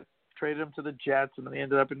 Brett, traded him to the Jets, and then they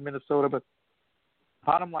ended up in Minnesota. But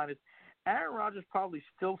bottom line is, Aaron Rodgers probably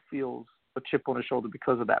still feels a chip on his shoulder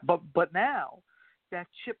because of that. But now that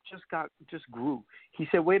chip just grew. He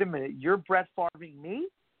said, wait a minute, you're Brett Favre-ing me?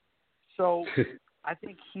 So I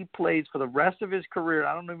think he plays for the rest of his career.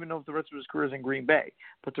 I don't even know if the rest of his career is in Green Bay,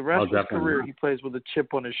 but the rest of his career he plays with a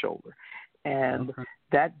chip on his shoulder. And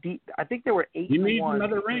I think there were 8-1. He needs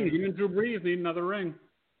another ring. He and Drew Brees need another ring.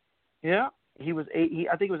 Yeah. He was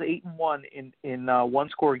I think it was 8-1 in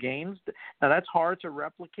one-score games. Now that's hard to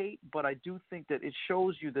replicate, but I do think that it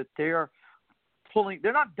shows you that they're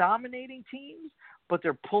not dominating teams, but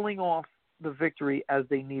they're pulling off the victory as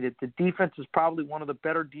they need it. The defense is probably one of the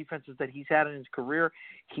better defenses that he's had in his career.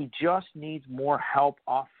 He just needs more help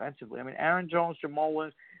offensively. I mean, Aaron Jones, Jamal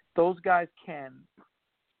Williams, those guys can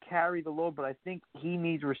carry the load, but I think he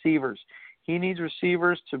needs receivers. He needs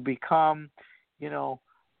receivers to become,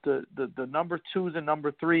 the number 2s and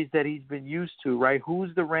number 3s that he's been used to, right?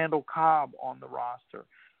 Who's the Randall Cobb on the roster?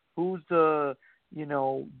 Who's the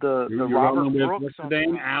Robert Brooks? What's his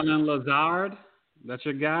name? Alan Lazard? That's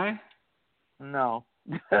your guy? No.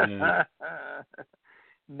 Yeah.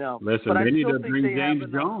 No. Listen, they need to bring James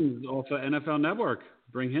Jones off of NFL Network.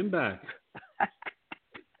 Bring him back.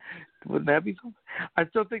 Wouldn't that be something? I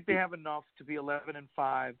still think they have enough to be 11-5.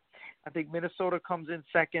 I think Minnesota comes in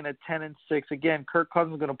second at 10-6. Again, Kirk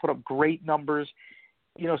Cousins is going to put up great numbers.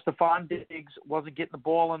 Stephon Diggs wasn't getting the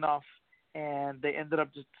ball enough, and they ended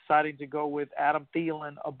up just deciding to go with Adam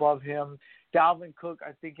Thielen above him. Dalvin Cook,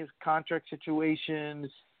 I think his contract situation,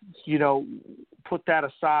 put that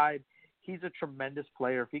aside. He's a tremendous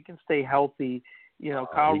player. If he can stay healthy,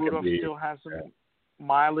 Kyle Rudolph still has some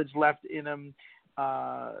mileage left in him.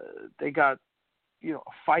 They got, a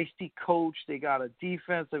feisty coach. They got a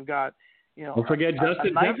defense. They've got, don't forget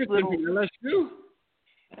Justin Jefferson from LSU.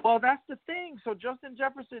 Well, that's the thing. So Justin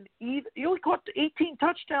Jefferson, he only caught 18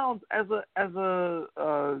 touchdowns as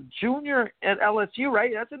a junior at LSU,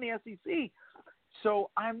 right? That's in the SEC.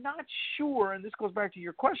 So I'm not sure, and this goes back to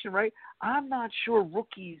your question, right? I'm not sure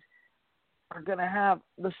rookies are going to have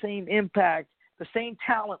the same impact, the same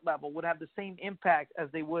talent level would have the same impact as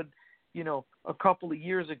they would, a couple of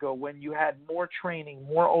years ago when you had more training,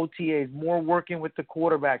 more OTAs, more working with the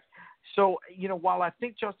quarterbacks. So, while I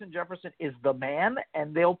think Justin Jefferson is the man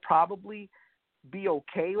and they'll probably be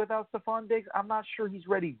okay without Stephon Diggs, I'm not sure he's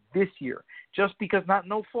ready this year. Just because,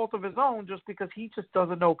 no fault of his own, just because he just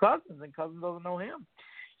doesn't know Cousins and Cousins doesn't know him.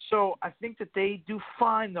 So I think that they do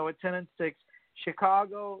fine, though, at 10-6.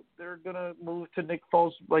 Chicago, they're going to move to Nick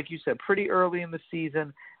Foles, like you said, pretty early in the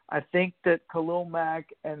season. I think that Khalil Mack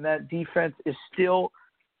and that defense is still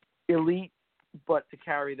elite, but to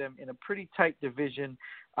carry them in a pretty tight division.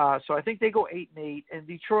 So I think they go 8-8. And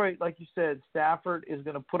Detroit, like you said, Stafford is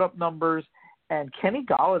going to put up numbers, and Kenny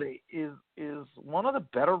Golladay is one of the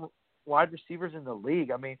better wide receivers in the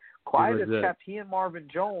league. I mean, quiet as kept, he and Marvin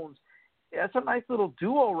Jones, that's a nice little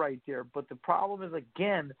duo right there. But the problem is,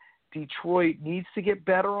 again, Detroit needs to get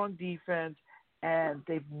better on defense, and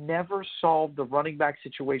they've never solved the running back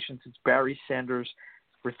situation since Barry Sanders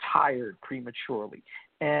retired prematurely.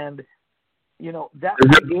 And, that –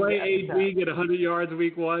 Does boy AD get 100 yards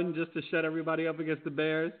week 1 just to shut everybody up against the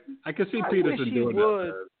Bears? I could see Peterson doing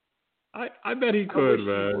that. I bet he could,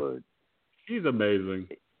 man. He's amazing.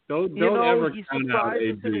 Don't ever count out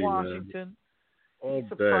AD, in Washington. He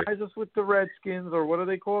surprised us with the Redskins, or what do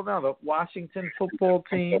they call it now? The Washington football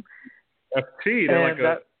team. FT, they're like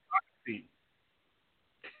a team.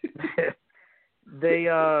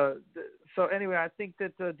 So anyway, I think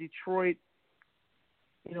that Detroit,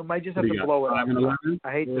 might just have to blow it.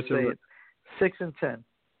 I hate to say it. 6-10.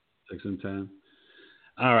 6-10.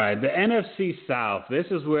 All right, the NFC South. This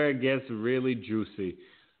is where it gets really juicy.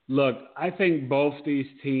 Look, I think both these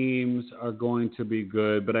teams are going to be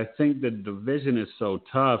good, but I think the division is so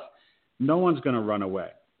tough, no one's going to run away.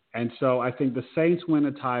 And so I think the Saints win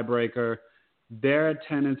a tiebreaker. They're at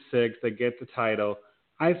 10-6. They get the title.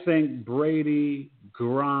 I think Brady,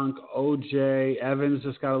 Gronk, OJ, Evans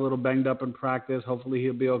just got a little banged up in practice. Hopefully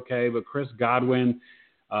he'll be okay. But Chris Godwin,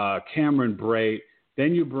 Cameron Brate.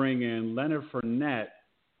 Then you bring in Leonard Fournette,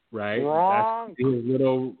 right? Wrong. That's his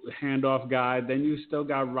little handoff guy. Then you still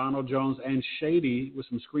got Ronald Jones and Shady with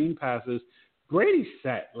some screen passes. Brady's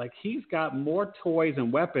set. Like, he's got more toys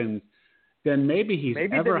and weapons than maybe he's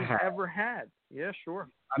ever had. Yeah, sure.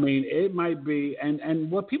 I mean, it might be, and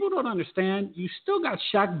what people don't understand, you still got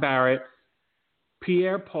Shaq Barrett,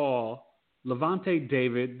 Pierre Paul, Levante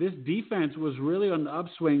David. This defense was really on the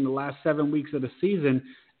upswing the last 7 weeks of the season,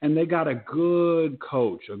 and they got a good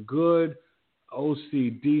coach, a good OC,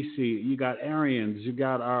 DC. You got Arians. You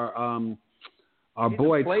got our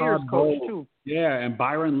boy Todd Bowles. Yeah, and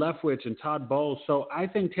Byron Leftwich and Todd Bowles. So I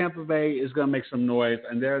think Tampa Bay is going to make some noise,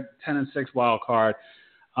 and they're 10-6 wild card.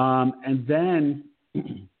 And then,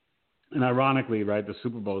 and ironically, right, the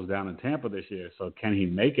Super Bowl is down in Tampa this year, so can he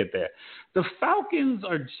make it there? The Falcons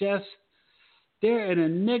are just, they're an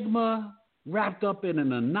enigma, wrapped up in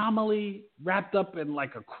an anomaly, wrapped up in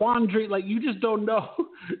like a quandary. Like, you just don't know.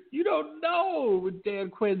 You don't know what Dan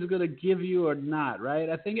Quinn's going to give you or not, right?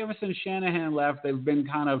 I think ever since Shanahan left, they've been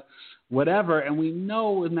kind of whatever, and we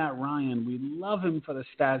know in Matt Ryan, we love him for the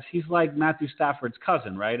stats. He's like Matthew Stafford's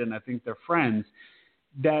cousin, right? And I think they're friends.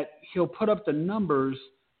 That he'll put up the numbers,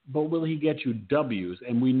 but will he get you W's?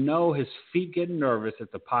 And we know his feet get nervous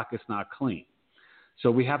if the pocket's not clean. So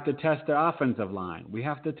we have to test their offensive line. We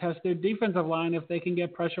have to test their defensive line if they can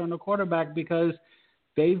get pressure on the quarterback because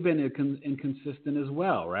they've been inconsistent as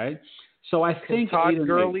well, right? So I think Todd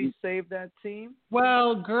Gurley saved that team?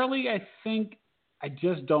 Well, Gurley, I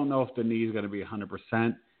just don't know if the knee is going to be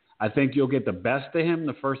 100%. I think you'll get the best of him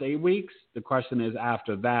the first 8 weeks. The question is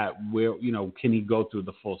after that, can he go through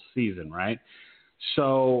the full season, right?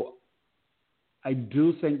 So I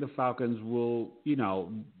do think the Falcons will,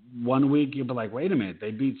 1 week you'll be like, wait a minute,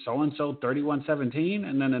 they beat so-and-so 31-17.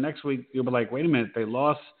 And then the next week you'll be like, wait a minute, they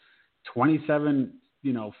lost 27,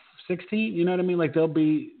 16. You know what I mean? Like they'll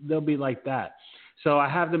be like that. So I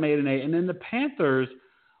have them 8-8. And then the Panthers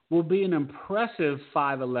will be an impressive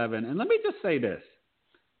 5-11. And let me just say this.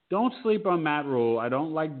 Don't sleep on Matt Rule. I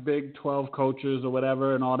don't like Big 12 coaches or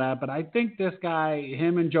whatever and all that, but I think this guy,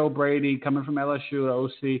 him and Joe Brady coming from LSU to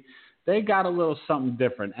OC, they got a little something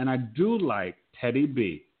different. And I do like Teddy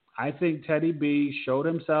B. I think Teddy B showed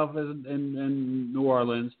himself in New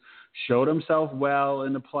Orleans, showed himself well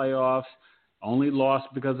in the playoffs, only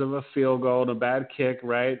lost because of a field goal and a bad kick,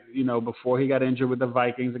 right? Before he got injured with the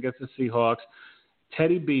Vikings against the Seahawks.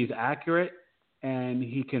 Teddy B is accurate, and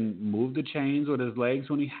he can move the chains with his legs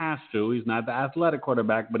when he has to. He's not the athletic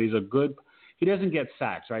quarterback, but he doesn't get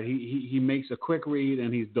sacks, right? He makes a quick read,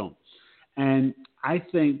 and he's done. And I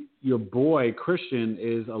think your boy Christian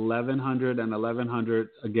is 1,100 and 1,100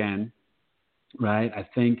 again, right? I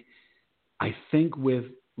think with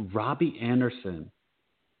Robbie Anderson,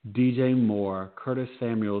 DJ Moore, Curtis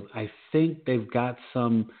Samuels, I think they've got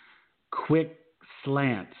some quick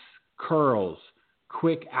slants, curls,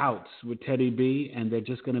 quick outs with Teddy B, and they're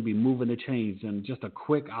just going to be moving the chains and just a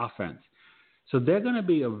quick offense. So they're going to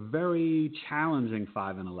be a very challenging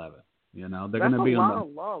 5-11. They're going to be a lot of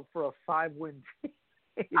love for a 5-win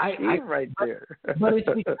team right there. But it's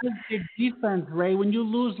because their defense, Ray. When you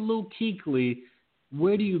lose Luke Kuechly,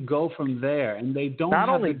 where do you go from there? And they don't. Not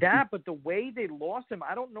only that, but the way they lost him,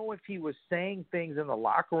 I don't know if he was saying things in the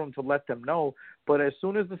locker room to let them know. But as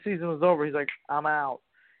soon as the season was over, he's like, "I'm out,"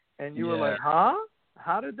 and you were like, "Huh?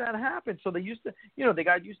 How did that happen?" So they used to, they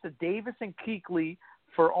got used to Davis and Kuechly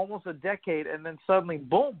for almost a decade, and then suddenly,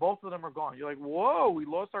 boom, both of them are gone. You're like, whoa, we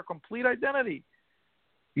lost our complete identity.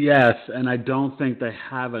 Yes, and I don't think they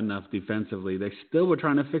have enough defensively. They still were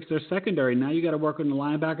trying to fix their secondary. Now you got to work on the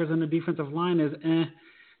linebackers, and the defensive line is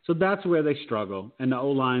So that's where they struggle, and the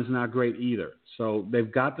O-line's not great either. So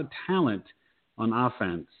they've got the talent on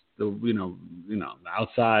offense,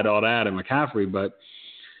 outside all that and McCaffrey, but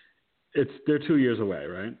they're 2 years away,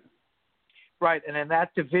 right? Right, and in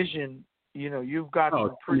that division, you've got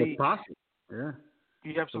some pretty. Yeah.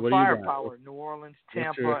 You have some firepower. New Orleans,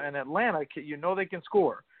 Tampa, and Atlanta. They can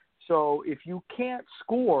score. So if you can't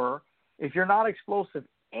score, if you're not explosive,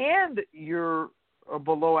 and you're a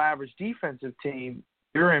below-average defensive team,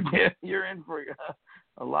 you're in for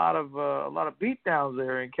a lot of beatdowns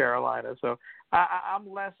there in Carolina. So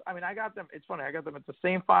I'm less. I mean, I got them. It's funny. I got them at the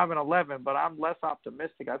same 5-11, but I'm less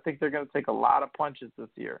optimistic. I think they're going to take a lot of punches this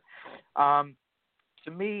year.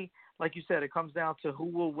 To me, like you said, it comes down to who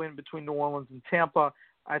will win between New Orleans and Tampa.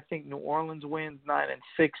 I think New Orleans wins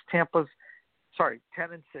 9-6. 10-6.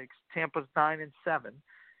 Tampa's 9-7.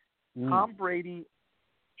 Tom Brady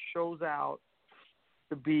shows out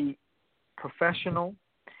to be professional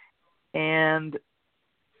and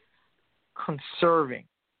conserving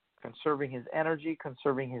his energy,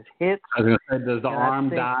 conserving his hits. I was going to say, does the arm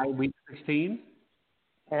die week 16?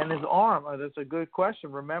 And his arm, that's a good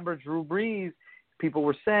question. Remember, Drew Brees, people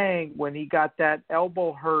were saying when he got that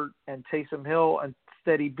elbow hurt and Taysom Hill and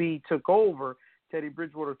Teddy Bridgewater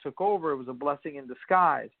took over, it was a blessing in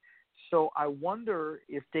disguise. So I wonder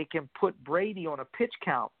if they can put Brady on a pitch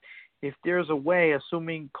count. If there's a way,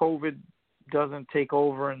 assuming COVID doesn't take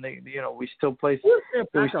over and we still play.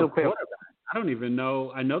 I don't even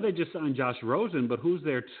know. I know they just signed Josh Rosen, but who's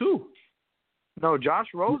there too? No, Josh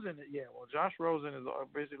Rosen. Yeah, well, Josh Rosen is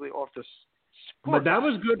basically off the. But that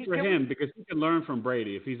was good for him because he can learn from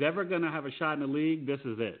Brady. If he's ever going to have a shot in the league, this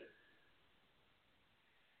is it.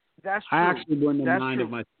 That's true. I actually wouldn't have minded if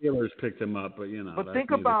my Steelers picked him up, but But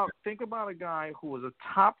think about a guy who was a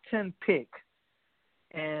top 10 pick,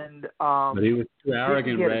 and but he was too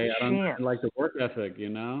arrogant, Ray. I don't like the work ethic,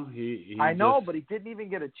 I know, but he didn't even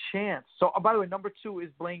get a chance. So, by the way, number 2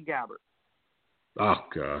 is Blaine Gabbert. Oh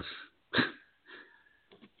gosh.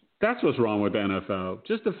 That's what's wrong with the NFL.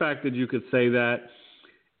 Just the fact that you could say that,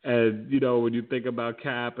 and when you think about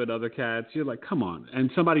Cap and other cats, you're like, come on.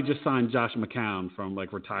 And somebody just signed Josh McCown from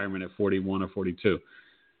retirement at 41 or 42.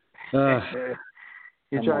 You're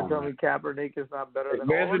trying to tell me Kaepernick is not better than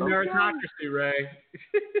Where's the meritocracy, Ray?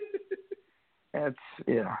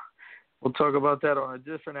 We'll talk about that on a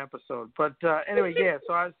different episode. But anyway, yeah.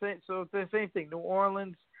 So I was saying, so the same thing. New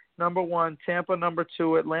Orleans number 1, Tampa number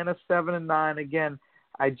 2, Atlanta 7 and 9. Again,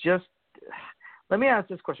 let me ask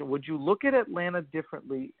this question: would you look at Atlanta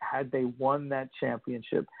differently had they won that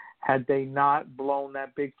championship? Had they not blown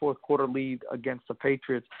that big fourth quarter lead against the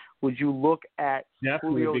Patriots? Would you look at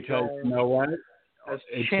Definitely, Julio because Jones you know what? as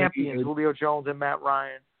champions, Julio Jones and Matt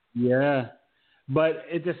Ryan? Yeah, but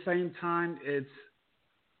at the same time,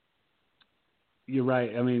 you're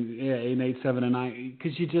right. I mean, 8 and 8, 7 and 9,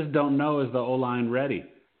 because you just don't know, is the O-line ready?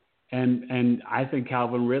 And I think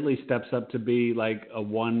Calvin Ridley steps up to be like a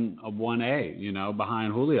 1A,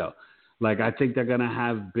 behind Julio. Like, I think they're going to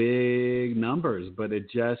have big numbers, but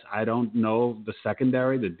I don't know the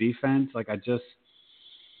secondary, the defense. Like,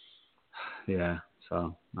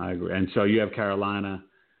 so I agree. And so you have Carolina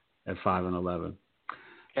at 5 and 11.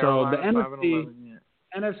 Carolina, so the 5 and 11,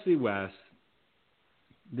 NFC West,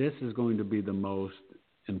 this is going to be the most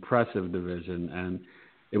impressive division. And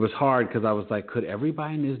it was hard because I was like, could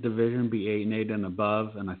everybody in this division be 8 and 8 and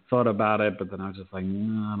above? And I thought about it, but then I was just like,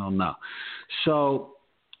 no, I don't know. So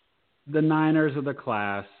the Niners are the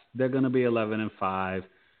class. They're going to be 11 and 5.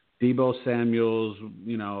 Deebo Samuel's,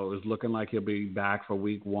 is looking like he'll be back for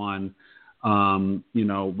week 1.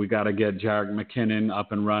 We got to get Jerick McKinnon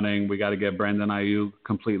up and running. We got to get Brandon Ayuk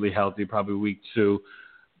completely healthy, probably week 2.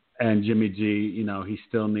 And Jimmy G, he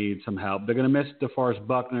still needs some help. They're going to miss DeForest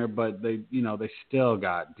Buckner, but they still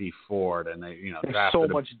got D Ford, and they, there's drafted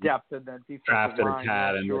so much depth in that defensive drafted line. a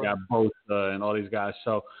cat, and sure. they got Bosa and all these guys.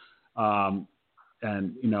 So, and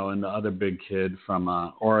the other big kid from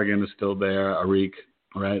Oregon is still there, Arik,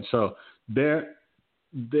 right? So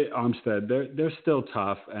Armstead, they're still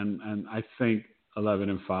tough, and I think 11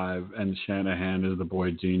 and 5, and Shanahan is the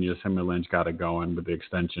boy genius. Him and Lynch got it going with the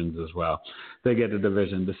extensions as well. They get the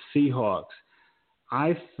division. The Seahawks,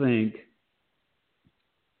 I think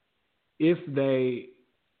if the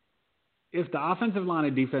offensive line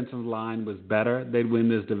and defensive line was better, they'd win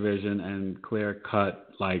this division and clear cut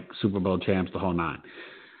like Super Bowl champs the whole 9.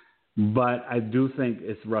 But I do think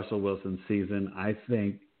it's Russell Wilson's season. I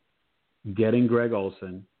think getting Greg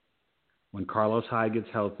Olsen, when Carlos Hyde gets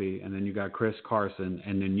healthy, and then you got Chris Carson,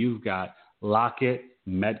 and then you've got Lockett,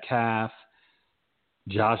 Metcalf,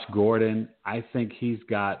 Josh Gordon. I think he's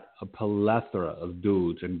got a plethora of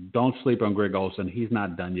dudes. And don't sleep on Greg Olsen. He's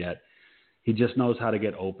not done yet. He just knows how to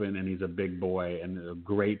get open, and he's a big boy and a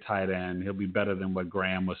great tight end. He'll be better than what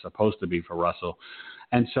Graham was supposed to be for Russell.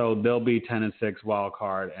 And so they'll be 10 and 6 wild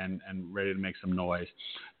card and ready to make some noise.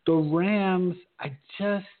 The Rams,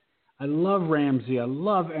 I love Ramsey. I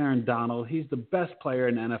love Aaron Donald. He's the best player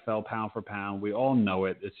in the NFL pound for pound. We all know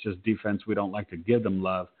it. It's just defense. We don't like to give them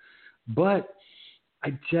love. But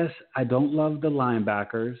I don't love the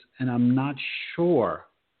linebackers, and I'm not sure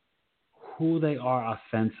who they are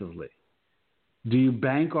offensively. Do you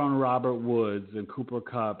bank on Robert Woods and Cooper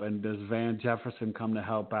Kupp, and does Van Jefferson come to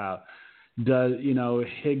help out? Does,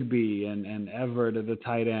 Higbee and Everett at the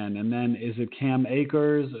tight end? And then is it Cam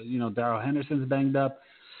Akers? Darrell Henderson's banged up.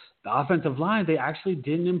 The offensive line, they actually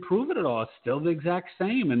didn't improve it at all. It's still the exact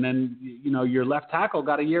same. And then, your left tackle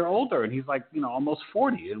got a year older, and he's like, almost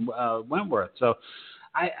 40 in Wentworth. So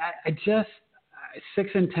I 6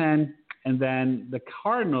 and 10, and then the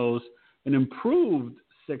Cardinals, an improved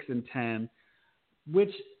 6 and 10,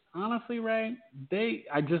 which honestly, Ray,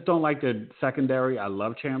 I just don't like their secondary. I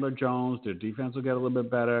love Chandler Jones. Their defense will get a little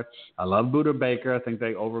bit better. I love Buda Baker. I think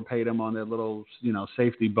they overpaid him on their little,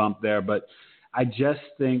 safety bump there. But I just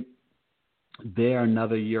think they're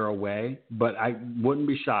another year away. But I wouldn't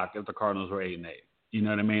be shocked if the Cardinals were 8 and 8. You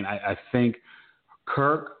know what I mean? I think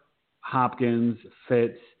Kirk, Hopkins,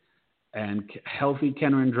 Fitz, and healthy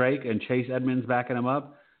Kenron Drake and Chase Edmonds backing them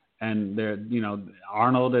up. And they're,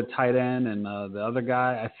 Arnold at tight end and the other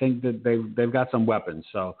guy, I think that they've got some weapons.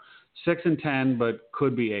 So 6 and 10, but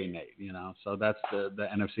could be 8 and 8, So that's the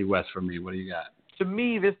NFC West for me. What do you got? To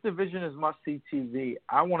me, this division is must-see TV.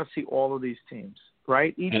 I want to see all of these teams,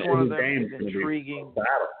 right? Each one of them is intriguing.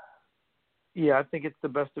 Yeah, I think it's the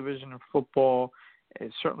best division in football.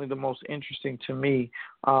 It's certainly the most interesting to me.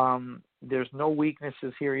 There's no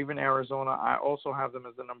weaknesses here. Even Arizona, I also have them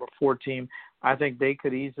as the number 4 team. I think they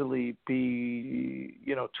could easily be,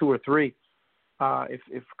 2 or 3 if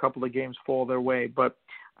a couple of games fall their way. But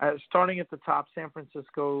starting at the top, San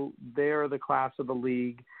Francisco, they're the class of the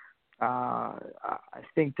league. I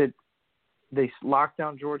think that they locked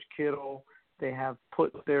down George Kittle. They have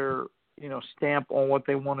put their, stamp on what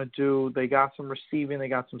they want to do. They got some receiving. They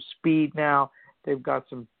got some speed now. They've got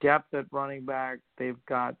some depth at running back. They've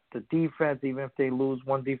got the defense. Even if they lose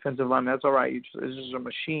one defensive lineman, that's all right. It's just a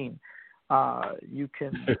machine. You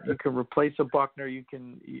can replace a Buckner.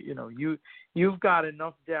 You've got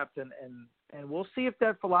enough depth, and we'll see if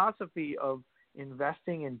that philosophy of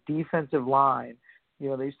investing in defensive line, they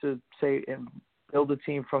used to say and build a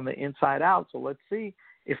team from the inside out. So let's see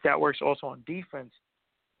if that works also on defense.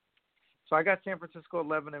 So I got San Francisco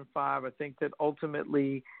 11-5. I think that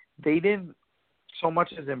ultimately they didn't so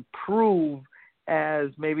much as improve as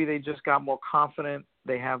maybe they just got more confident.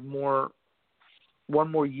 They have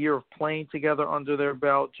one more year of playing together under their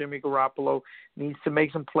belt. Jimmy Garoppolo needs to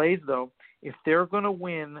make some plays, though. If they're going to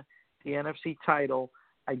win the NFC title,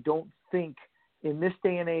 I don't think in this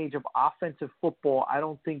day and age of offensive football, I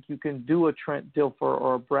don't think you can do a Trent Dilfer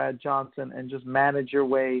or a Brad Johnson and just manage your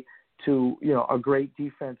way to, a great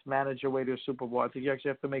defense, manage your way to a Super Bowl. I think you actually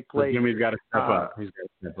have to make plays. Jimmy's got to step up. He's got to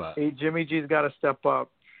step up. Jimmy G's got to step up.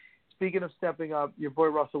 Speaking of stepping up, your boy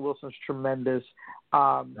Russell Wilson's tremendous.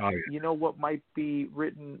 You know what might be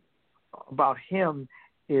written about him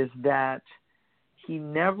is that he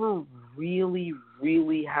never really,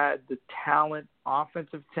 really had the talent,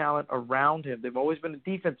 offensive talent around him. They've always been a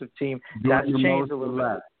defensive team. That's changed a little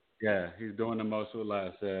bit. Yeah, he's doing the most with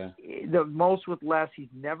less, yeah. The most with less.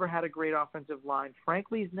 He's never had a great offensive line.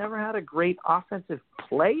 Frankly, he's never had a great offensive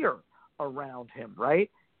player around him,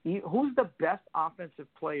 right? Who's the best offensive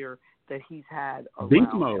player that he's had around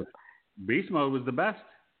Beast Mode. him? Beast Mode was the best.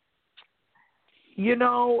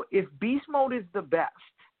 If Beast Mode is the best,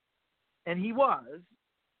 and he was,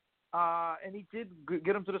 and he did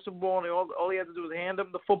get him to the Super Bowl, and all he had to do was hand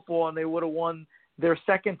him the football, and they would have won their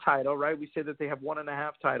second title, right? We say that they have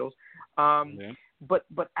 1.5 titles. But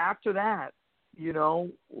after that,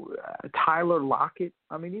 Tyler Lockett.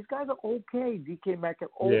 I mean, these guys are okay. DK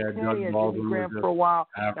Metcalf, okay, and Jimmy Graham for a while.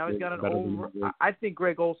 Now he's got I think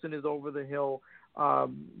Greg Olsen is over the hill.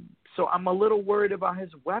 So I'm a little worried about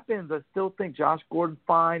his weapons. I still think Josh Gordon,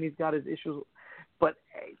 fine. He's got his issues. But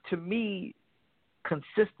to me,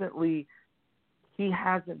 consistently, he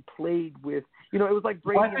hasn't played with – it was like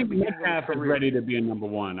Brady. I think Metcalf is ready to be a number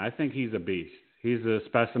one. I think he's a beast. He's a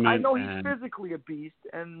specimen. I know he's physically a beast,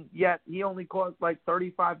 and yet he only caught like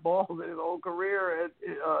 35 balls in his whole career at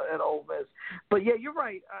Ole Miss. But, yeah, you're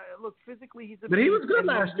right. Look, physically he's a beast. But he was good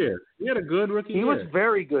last year. He had a good rookie year. He was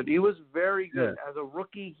very good. He was very good. Yeah. As a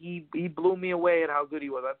rookie, he blew me away at how good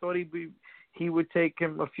he was. I thought he would take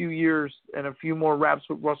him a few years and a few more reps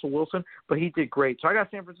with Russell Wilson, but he did great. So I got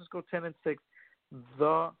San Francisco 10-6.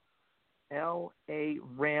 The L.A.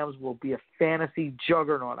 Rams will be a fantasy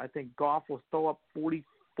juggernaut. I think Goff will throw up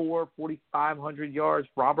 4,500 yards.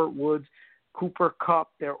 Robert Woods, Cooper Kupp,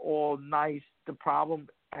 they're all nice. The problem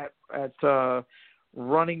at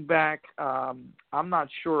running back, I'm not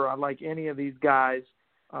sure I like any of these guys.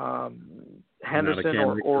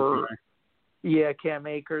 Henderson or Cam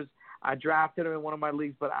Akers. I drafted him in one of my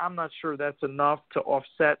leagues, but I'm not sure that's enough to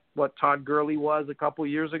offset what Todd Gurley was a couple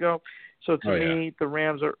years ago. So to me, the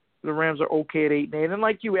Rams are okay at 8-8, and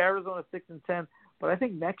like you, Arizona 6-10. But I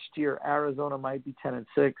think next year Arizona might be 10-6.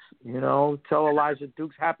 Tell Elijah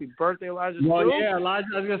Dukes happy birthday, Elijah. Well, Dukes. yeah, Elijah.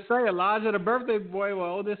 I was gonna say Elijah, the birthday boy.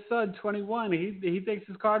 Well, oldest son, 21. He thinks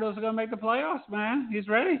his Cardinals are gonna make the playoffs, man. He's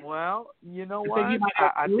ready. Well, you know what?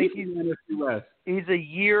 I think he's a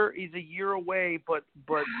year away. But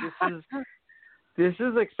this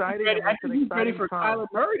is exciting. I think he's ready for Kyler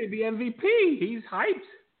Murray to be MVP. He's hyped.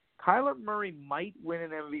 Kyler Murray might win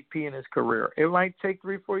an MVP in his career. It might take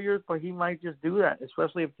 3-4 years, but he might just do that,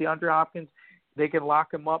 especially if DeAndre Hopkins, they can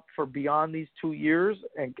lock him up for beyond these 2 years,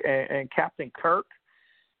 and Captain Kirk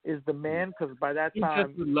is the man, because by that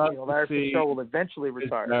time, Larry Fitzgerald will eventually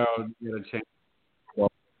retire.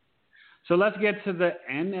 So let's get to the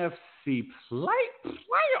NFC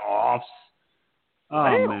playoffs.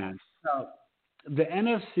 Oh, man. So the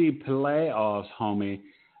NFC playoffs, homie.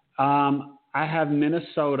 I have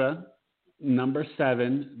Minnesota, number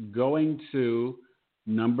 7, going to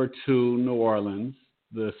number 2, New Orleans.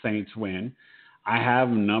 The Saints win. I have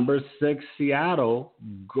number 6, Seattle,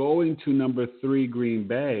 going to number 3, Green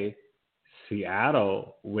Bay.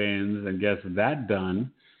 Seattle wins and gets that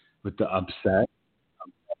done with the upset.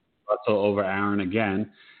 Russell over Aaron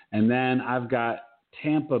again. And then I've got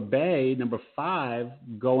Tampa Bay, number 5,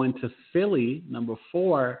 going to Philly, number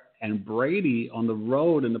 4, and Brady on the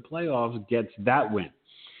road in the playoffs gets that win.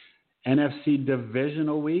 NFC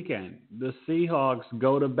divisional weekend. The Seahawks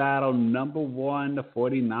go to battle number 1, the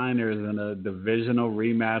 49ers, in a divisional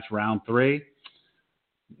rematch round 3.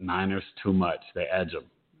 Niners too much. They edge them.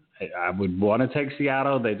 I would want to take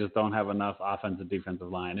Seattle. They just don't have enough offensive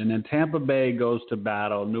defensive line. And then Tampa Bay goes to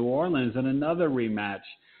battle New Orleans in another rematch,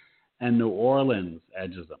 and New Orleans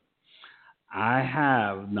edges them. I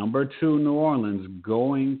have number 2 New Orleans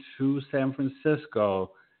going to San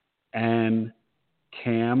Francisco, and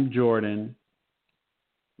Cam Jordan,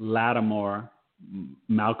 Lattimore,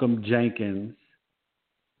 Malcolm Jenkins,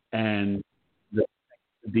 and the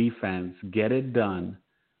defense get it done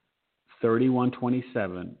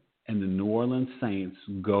 31-27, and the New Orleans Saints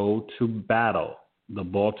go to battle the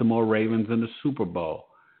Baltimore Ravens in the Super Bowl.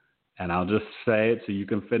 And I'll just say it so you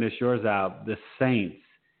can finish yours out. The Saints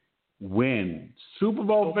win Super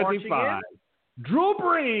Bowl 55. Drew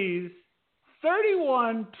Brees,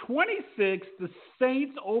 31-26, the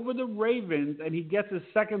Saints over the Ravens, and he gets his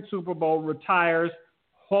second Super Bowl, retires,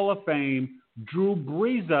 Hall of Fame. Drew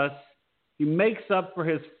Brees us. He makes up for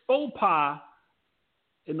his faux pas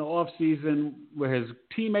in the offseason where his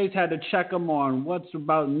teammates had to check him on what's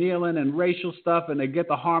about kneeling and racial stuff, and they get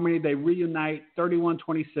the harmony. They reunite,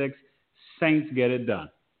 31-26. Saints get it done.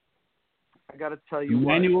 I got to tell you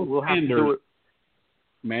Manuel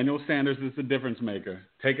Sanders is the difference maker.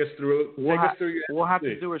 Take us through. We'll have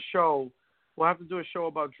to do a show. We'll have to do a show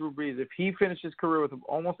about Drew Brees. If he finishes his career with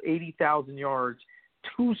almost 80,000 yards,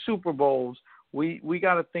 2 Super Bowls, we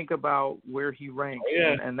got to think about where he ranks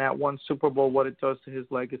and that one Super Bowl, what it does to his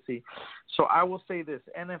legacy. So I will say this: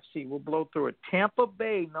 NFC, we'll blow through it. Tampa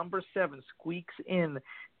Bay, number 7, squeaks in.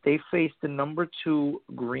 They face the number 2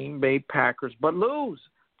 Green Bay Packers, but lose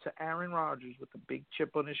to Aaron Rodgers with a big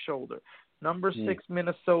chip on his shoulder. Number 6,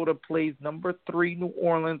 Minnesota plays number 3, New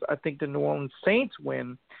Orleans. I think the New Orleans Saints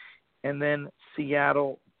win. And then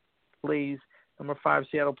Seattle plays number 5.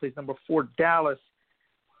 Seattle plays number 4, Dallas.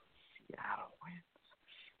 Seattle wins.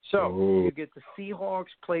 So you get the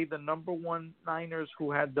Seahawks play the number 1 Niners,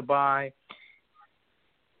 who had the bye.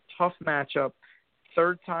 Tough matchup,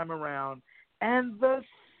 third time around. And the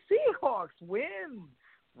Seahawks win.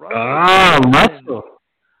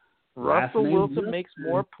 Russell Wilson makes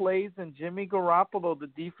more plays than Jimmy Garoppolo. The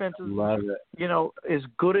defense is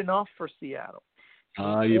good enough for Seattle.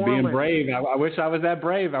 You're being brave. I wish I was that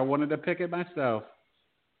brave. I wanted to pick it myself.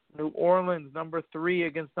 New Orleans, number 3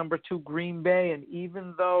 against number 2 Green Bay. And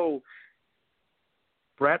even though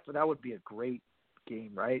that would be a great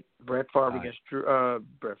game, right? Brett Favre against Drew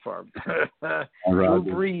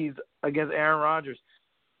Brees against Aaron Rodgers.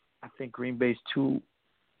 I think Green Bay's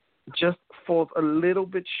just falls a little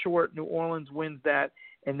bit short. New Orleans wins that.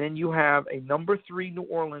 And then you have a number 3 New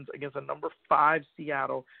Orleans against a number 5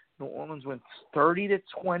 Seattle. New Orleans wins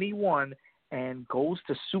 30-21 and goes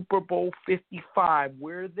to Super Bowl 55,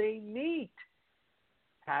 where they meet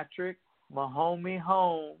Patrick Mahomes.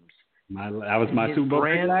 That was my Super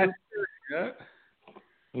Bowl last year.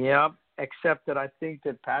 Yep, except that I think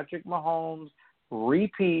that Patrick Mahomes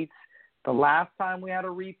repeats. The last time we had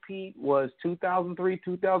a repeat was 2003,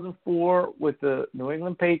 2004 with the New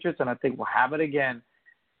England Patriots, and I think we'll have it again.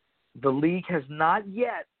 The league has not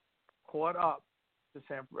yet caught up to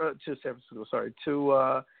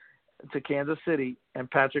Kansas City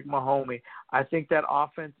and Patrick Mahomes. I think that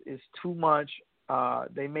offense is too much.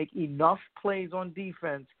 They make enough plays on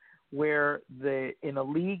defense where in a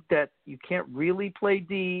league that you can't really play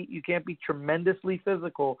D, you can't be tremendously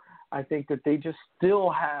physical. I think that they just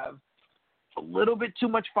still have a little bit too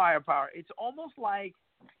much firepower. It's almost like,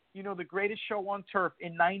 the Greatest Show on Turf.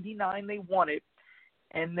 In 99, they won it.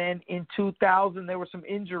 And then in 2000, there were some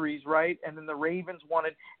injuries, right? And then the Ravens won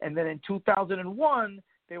it. And then in 2001,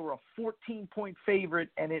 they were a 14-point favorite,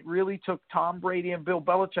 and it really took Tom Brady and Bill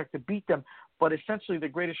Belichick to beat them. But essentially, the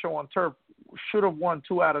Greatest Show on Turf should have won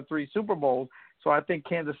 2 out of 3 Super Bowls. So I think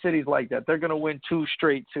Kansas City's like that. They're going to win 2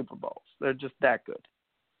 straight Super Bowls. They're just that good.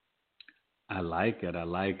 I like it.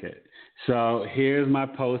 So here's my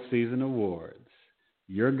postseason awards.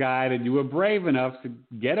 Your guy that you were brave enough to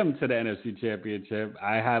get him to the NFC Championship.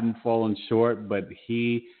 I have him fallen short, but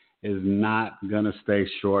he is not going to stay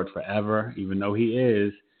short forever, even though he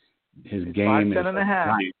is. His game is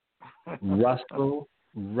 5.5.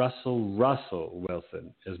 Russell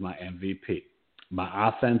Wilson is my MVP. My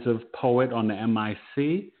offensive poet on the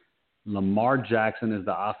MIC, Lamar Jackson, is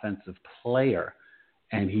the offensive player.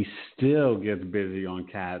 And he still gets busy on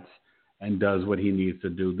cats and does what he needs to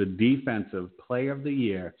do. The defensive player of the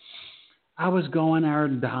year, I was going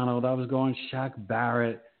Aaron Donald. I was going Shaq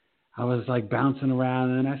Barrett. I was bouncing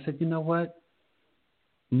around. And I said, you know what?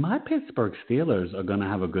 My Pittsburgh Steelers are going to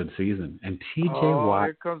have a good season. And T.J. Watt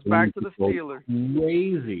here comes back to the Steelers.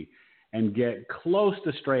 Crazy and get close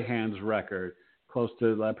to Strahan's record, close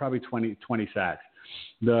to probably 20 sacks.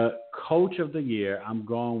 The coach of the year, I'm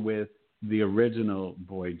going with the original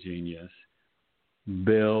boy genius,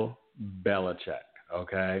 Bill Belichick,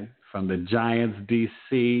 okay? From the Giants,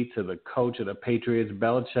 D.C., to the coach of the Patriots,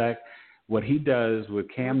 Belichick what he does with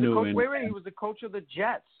Cam Newton. Wait, he was the coach of the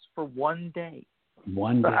Jets for one day.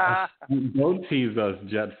 One day. Don't tease us,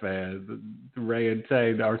 Jet fans. Rae and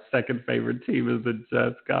Tay, our second favorite team is the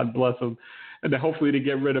Jets. God bless them. And then hopefully to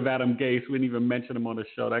get rid of Adam Gase. We didn't even mention him on the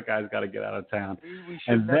show. That guy's got to get out of town. We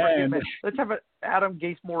should never let's have an Adam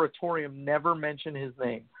Gase moratorium. Never mention his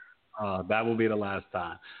name. That will be the last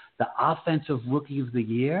time. The offensive rookie of the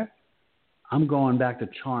year, I'm going back to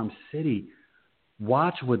Charm City.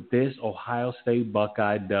 Watch what this Ohio State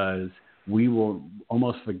Buckeye does. We will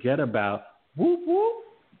almost forget about whoop, whoop,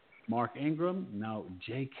 Mark Ingram. No,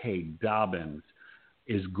 J.K. Dobbins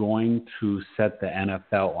is going to set the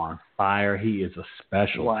NFL on fire. He is a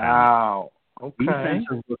special talent. Wow. Okay.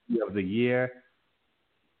 Defensive rookie of the year.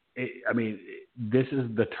 This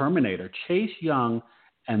is the Terminator. Chase Young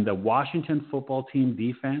and the Washington football team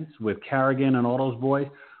defense with Kerrigan and all those boys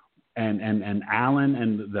and Allen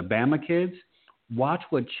and the Bama kids. Watch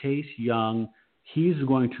what Chase Young, he's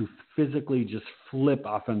going to physically just flip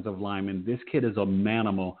offensive linemen. This kid is a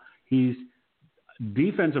manimal. He's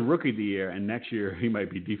defensive rookie of the year, and next year he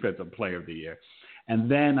might be defensive player of the year.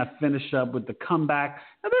 And then I finish up with the comeback.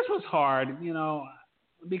 Now, this was hard,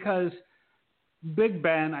 because Big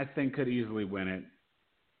Ben, I think, could easily win it.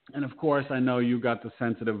 And, of course, I know you got the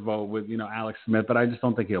sensitive vote with, Alex Smith, but I just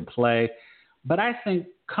don't think he'll play. But I think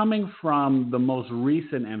coming from the most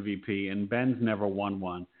recent MVP, and Ben's never won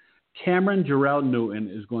one, Cameron Jarrell Newton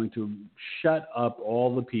is going to shut up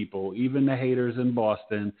all the people, even the haters in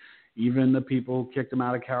Boston, even the people who kicked him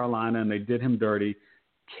out of Carolina and they did him dirty.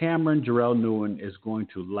 Cameron Jarrell Newton is going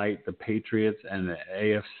to light the Patriots and the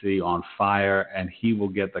AFC on fire, and he will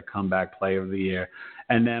get the comeback player of the year.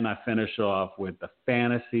 And then I finish off with the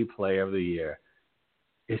fantasy player of the year.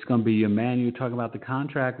 It's going to be your man. You talk about the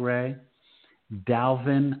contract, Ray.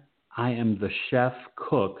 Dalvin, I am the chef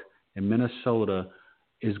cook in Minnesota,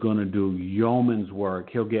 is going to do yeoman's work.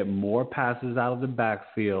 He'll get more passes out of the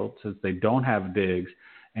backfield since they don't have Diggs,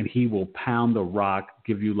 and he will pound the rock,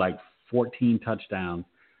 give you like 14 touchdowns,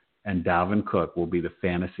 and Dalvin Cook will be the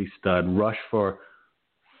fantasy stud. Rush for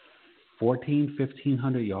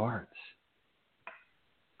 1,500 yards.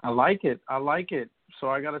 I like it. So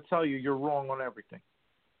I got to tell you, you're wrong on everything.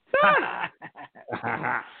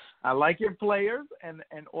 I like your players, and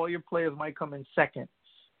all your players might come in second.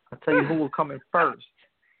 I'll tell you who will come in first.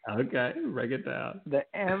 Okay, break it down. The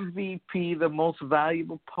MVP, the most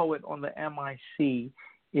valuable poet on the MIC,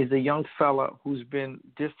 is a young fella who's been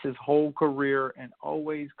dissed his whole career and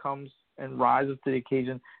always comes and rises to the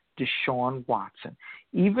occasion, Deshaun Watson.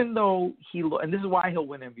 Even though and this is why he'll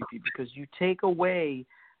win MVP, because you take away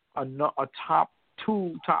a top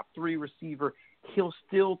 2, top 3 receiver, he'll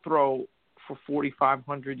still throw for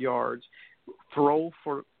 4,500 yards,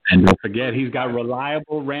 and don't forget, he's got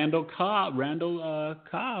reliable Randall Cobb.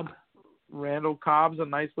 Randall Cobb's a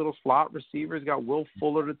nice little slot receiver. He's got Will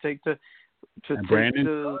Fuller to take the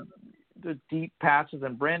deep passes,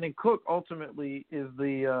 and Brandon Cook ultimately is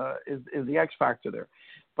the X factor there.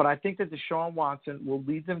 But I think that Deshaun Watson will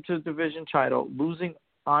lead them to the division title, losing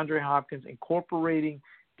Andre Hopkins, incorporating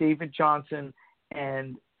David Johnson,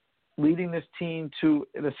 and leading this team to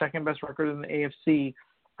the second best record in the AFC.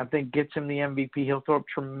 I think gets him the MVP. He'll throw up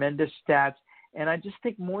tremendous stats. And I just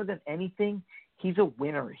think more than anything, he's a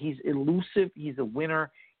winner. He's elusive. He's a winner.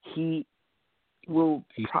 He will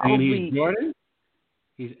probably... He's Jordan?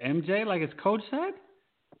 He's MJ, like his coach said?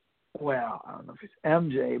 Well, I don't know if he's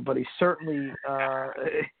MJ, but he's certainly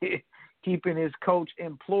keeping his coach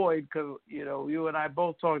employed because, you and I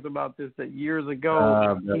both talked about this, that years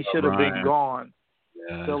ago he should have been gone.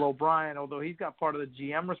 Yeah. Bill O'Brien, although he's got part of the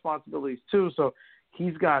GM responsibilities too, so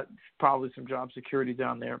he's got probably some job security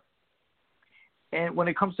down there. And when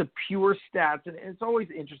it comes to pure stats, and it's always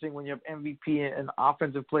interesting when you have MVP and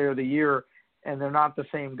Offensive Player of the Year, and they're not the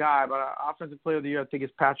same guy, but Offensive Player of the Year, I think, is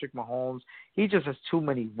Patrick Mahomes. He just has too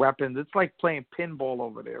many weapons. It's like playing pinball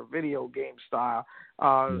over there, video game style.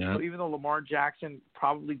 So even though Lamar Jackson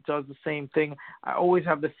probably does the same thing, I always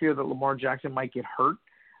have the fear that Lamar Jackson might get hurt.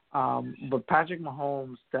 But Patrick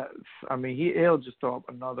Mahomes, he'll just throw up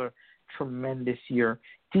another tremendous year.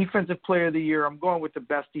 Defensive Player of the Year, I'm going with the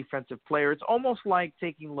best defensive player. It's almost like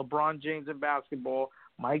taking LeBron James in basketball,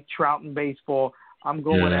 Mike Trout in baseball. I'm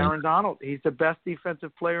going with Aaron Donald. He's the best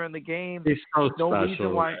defensive player in the game. He's so no special.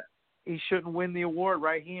 reason why he shouldn't win the award,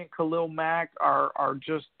 right? He and Khalil Mack are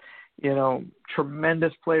just,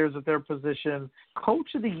 tremendous players at their position.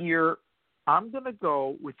 Coach of the Year, I'm going to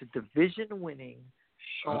go with the division-winning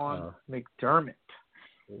Sean McDermott.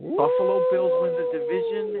 Ooh. Buffalo Bills win the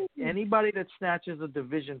division. Anybody that snatches a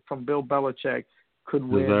division from Bill Belichick could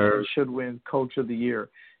win or should win Coach of the Year.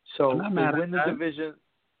 So they win the division.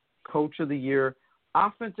 Coach of the Year.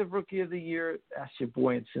 Offensive Rookie of the Year, that's your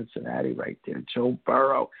boy in Cincinnati right there, Joe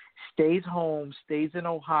Burrow. Stays home, stays in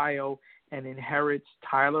Ohio, and inherits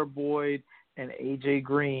Tyler Boyd and A.J.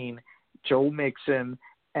 Green, Joe Mixon,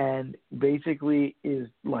 and basically is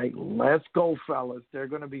like, let's go, fellas. They're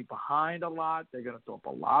going to be behind a lot. They're going to throw up a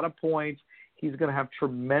lot of points. He's going to have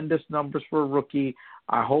tremendous numbers for a rookie.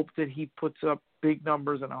 I hope that he puts up big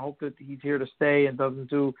numbers, and I hope that he's here to stay and doesn't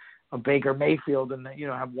do a Baker Mayfield and,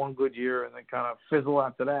 have one good year and then kind of fizzle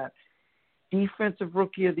after that. Defensive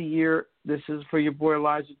Rookie of the Year, this is for your boy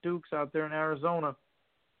Elijah Dukes out there in Arizona,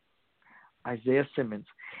 Isaiah Simmons.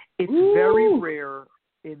 It's very rare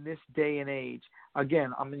in this day and age.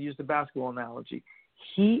 Again, I'm going to use the basketball analogy.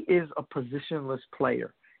 He is a positionless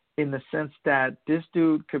player in the sense that this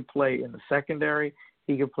dude could play in the secondary.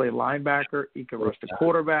 He could play linebacker. He could rush the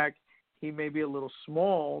quarterback. He may be a little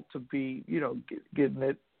small to be, getting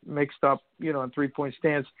it mixed up, in three-point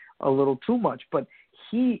stance a little too much. But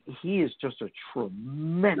he is just a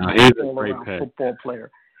tremendous all-around football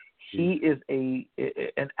player. He is an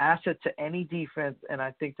asset to any defense, and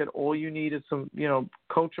I think that all you need is some,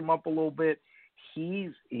 coach him up a little bit.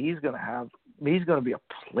 He's going to be a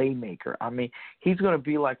playmaker. I mean, he's going to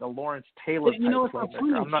be like a Lawrence Taylor type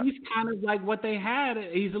playmaker. He's kind of like what they had.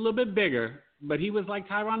 He's a little bit bigger, but he was like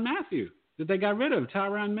Tyrann Mathieu that they got rid of.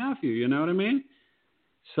 Tyrann Mathieu, you know what I mean?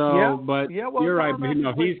 So, you're right.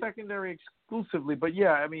 He's secondary exclusively, but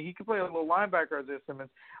he could play a little linebacker as this Simmons.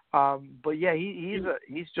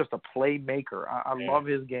 He's just a playmaker. I love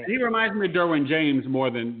his game. He reminds me of Derwin James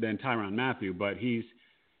more than Tyrann Mathieu, but he's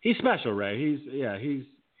special, Ray.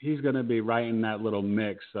 He's going to be right in that little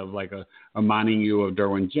mix of like reminding you of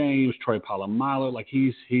Derwin James, Troy Polamalu. Like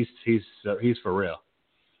he's for real.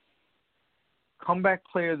 Comeback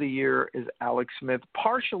Player of the Year is Alex Smith,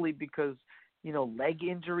 partially because leg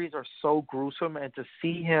injuries are so gruesome, and to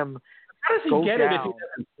see him how does he get it if he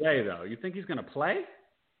doesn't play, though? You think he's going to play?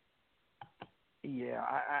 Yeah,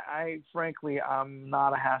 I frankly, I'm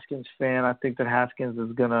not a Haskins fan. I think that Haskins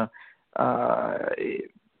is going to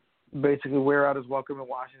basically wear out his welcome in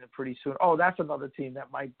Washington pretty soon. Oh, that's another team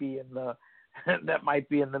that might be in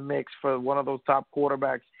the mix for one of those top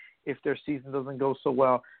quarterbacks if their season doesn't go so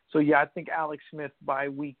well. So I think Alex Smith by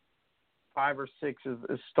week 5 or 6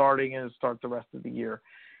 is starting and start the rest of the year.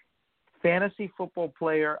 Fantasy football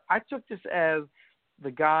player, I took this as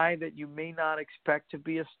the guy that you may not expect to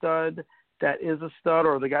be a stud that is a stud,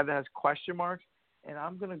 or the guy that has question marks, and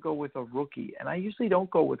I'm going to go with a rookie. And I usually don't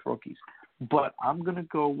go with rookies, but I'm going to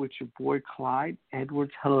go with your boy Clyde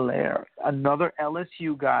Edwards-Helaire, another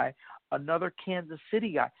LSU guy, another Kansas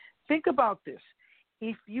City guy. Think about this.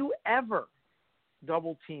 If you ever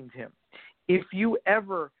double-teamed him, if you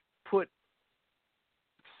ever put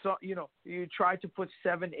you tried to put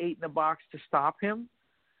 7-8 in the box to stop him,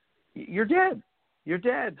 you're dead. You're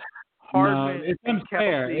dead. Hardman, it's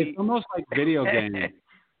unfair. It's almost like video game.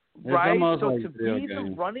 Right? So like to be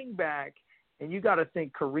the running back, and you got to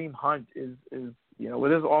think Kareem Hunt is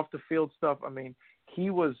with his off the field stuff. I mean, he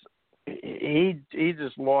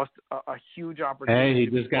just lost a huge opportunity. Hey, he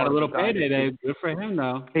just got a little payday. Good for him,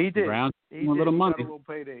 though. He did. He got a little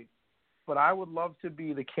payday. But I would love to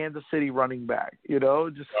be the Kansas City running back,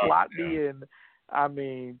 just slot me in. I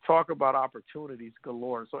mean, talk about opportunities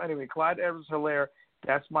galore. So anyway, Clyde Edwards-Helaire,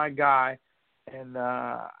 that's my guy. And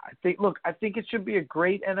I think it should be a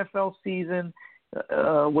great NFL season.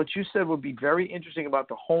 What you said would be very interesting about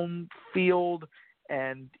the home field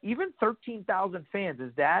and even 13,000 fans.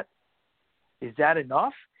 Is that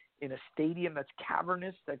enough in a stadium that's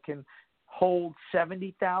cavernous that can hold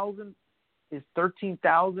 70,000? Is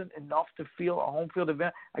 13,000 enough to feel a home field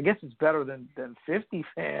event? I guess it's better than 50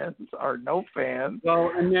 fans or no fans.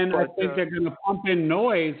 Well, and then I think they're going to pump in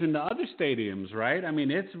noise in the other stadiums, right? I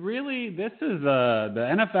mean, it's really this is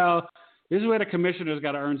the NFL. This is where the commissioner's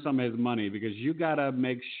got to earn some of his money because you got to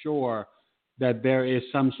make sure that there is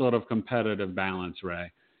some sort of competitive balance,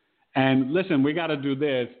 Ray. And listen, we got to do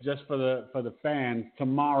this just for the fans.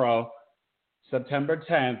 Tomorrow, September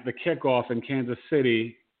 10th, the kickoff in Kansas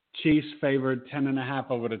City. Chiefs favored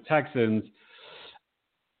 10.5 over the Texans.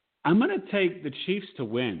 I'm going to take the Chiefs to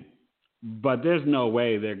win, but there's no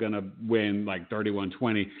way they're going to win like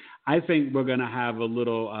 31-20. I think we're going to have a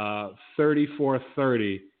little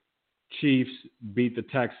 34-30 Chiefs beat the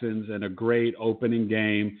Texans in a great opening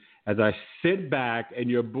game as I sit back and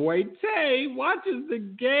your boy Tay watches the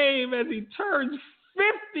game as he turns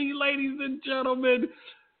 50, ladies and gentlemen.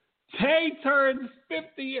 Tay turns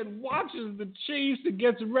 50 and watches the Chiefs and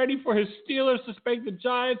gets ready for his Steelers to spank the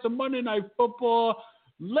Giants on Monday Night Football.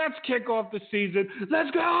 Let's kick off the season.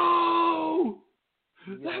 Let's go!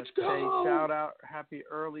 Yes, go. Tay, shout out, happy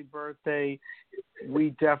early birthday.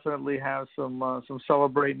 We definitely have some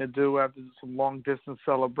celebrating to do after some long distance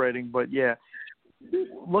celebrating. But yeah,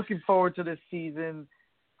 looking forward to this season.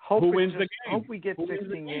 Who wins the game? Hope we get Who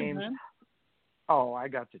 16 games. Man? Oh, I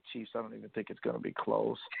got the Chiefs. I don't even think it's going to be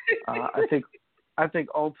close. I think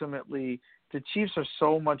ultimately the Chiefs are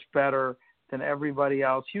so much better than everybody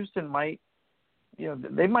else. Houston might,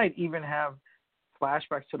 they might even have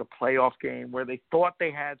flashbacks to the playoff game where they thought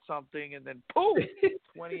they had something and then boom,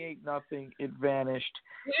 28-0, it vanished.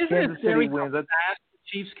 Isn't it scary how wins. fast the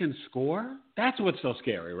Chiefs can score? That's what's so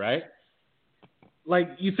scary, right? Like,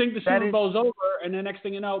 you think the Super Bowl's over, and the next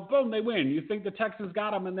thing you know, boom, they win. You think the Texans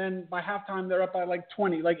got them, and then by halftime they're up by like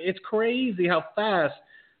 20. Like, it's crazy how fast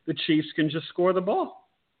the Chiefs can just score the ball.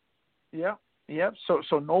 Yeah.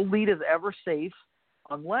 So no lead is ever safe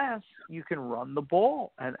unless you can run the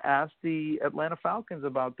ball. And ask the Atlanta Falcons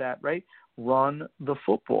about that, right? Run the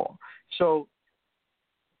football. So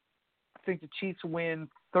I think the Chiefs win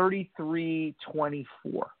 33-24.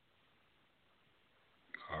 All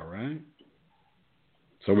right.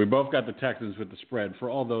 So we both got the Texans with the spread for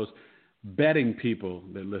all those betting people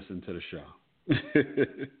that listen to the show.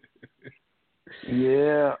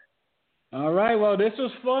 Yeah. All right. Well, this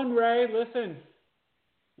was fun, Ray. Listen,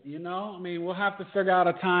 we'll have to figure out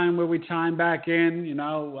a time where we chime back in.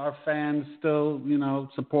 Our fans still,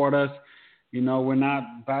 support us. We're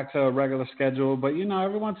not back to a regular schedule, but,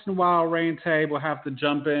 every once in a while, Rae and Tay will have to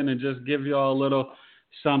jump in and just give you all a little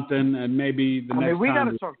something, and maybe the next time. We got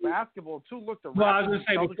to talk basketball too. Look, well, I was going to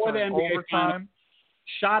say, before the NBA overtime.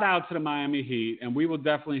 Shout out to the Miami Heat, and we will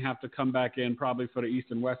definitely have to come back in probably for the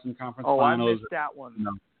Eastern Western Conference Finals. I missed that one.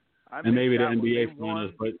 And maybe the NBA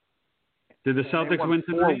Finals. But did the Celtics win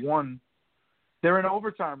tonight? 4-1. They're in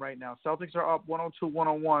overtime right now. Celtics are up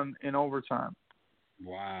 102-101 in overtime.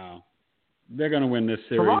 Wow. They're going to win this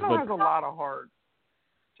series. Toronto has a lot of heart.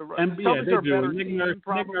 And yeah, they do. Nick Nurse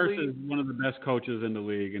is one of the best coaches in the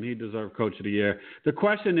league, and he deserved Coach of the Year. The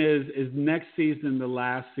question is next season the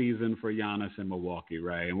last season for Giannis in Milwaukee,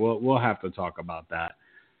 right? And we'll have to talk about that.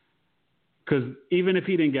 Because even if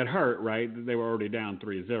he didn't get hurt, right, they were already down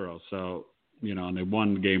 3-0. So, and they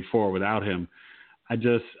won Game 4 without him. I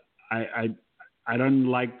don't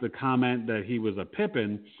like the comment that he was a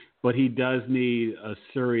Pippen, but he does need a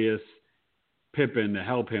serious Pippen to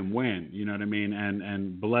help him win, you know what I mean?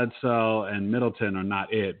 And Bledsoe and Middleton are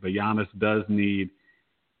not it, but Giannis does need,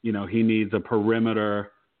 he needs a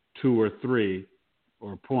perimeter 2 or 3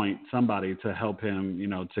 or point somebody to help him,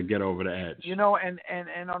 to get over the edge.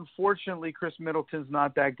 And unfortunately, Chris Middleton's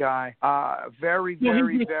not that guy. Very good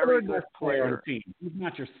player. He's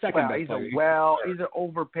not your second best player. He's an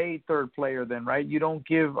overpaid third player then, right? You don't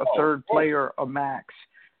give a third player a max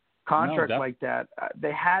contract like that.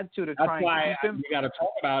 They had to try and keep him. We got to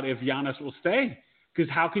talk about if Giannis will stay, because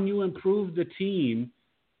how can you improve the team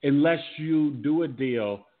unless you do a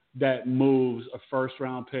deal that moves a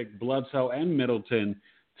first-round pick, Bledsoe and Middleton,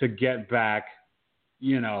 to get back,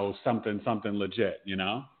 something legit,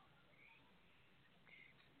 100%.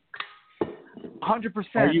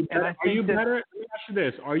 Are you better? Let me ask you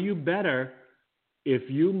this: are you better if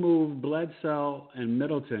you move Bledsoe and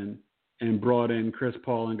Middleton and brought in Chris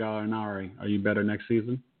Paul and Gallinari? Are you better next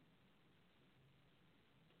season?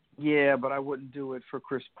 Yeah, but I wouldn't do it for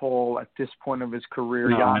Chris Paul at this point of his career.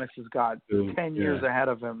 No, Giannis has got 10 years ahead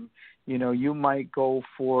of him. You might go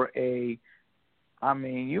for you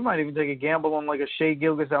might even take a gamble on like a Shai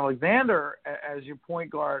Gilgeous-Alexander as your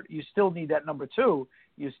point guard. You still need that number 2.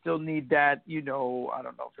 You still need that, I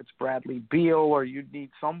don't know if it's Bradley Beal or you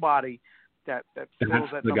need somebody that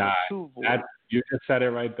fills that number 2 void. You just said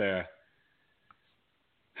it right there.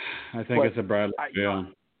 I think it's a Bradley Beal.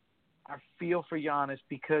 I feel for Giannis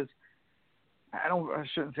because I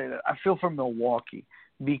shouldn't say that. I feel for Milwaukee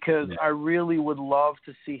because I really would love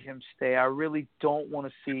to see him stay. I really don't want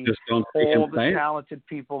to see all the talented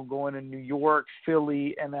people going to New York,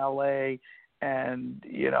 Philly, and LA. And,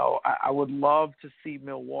 I would love to see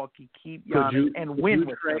Milwaukee keep Giannis and win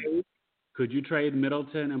with him. Could you trade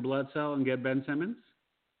Middleton and Bledsoe and get Ben Simmons?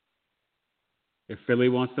 If Philly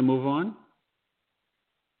wants to move on?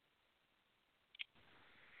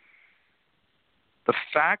 The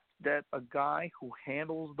fact that a guy who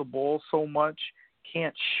handles the ball so much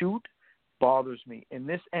can't shoot bothers me. In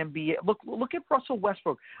this NBA, look at Russell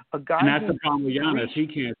Westbrook. And that's the problem with Giannis. He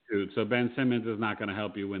can't shoot, so Ben Simmons is not going to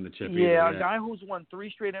help you win the chip either. Yeah, a guy who's won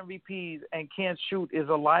 3 straight MVPs and can't shoot is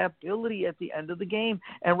a liability at the end of the game.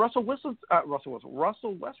 And Russell Westbrook's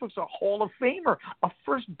a Hall of Famer, a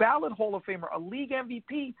first ballot Hall of Famer, a league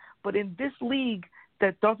MVP. But in this league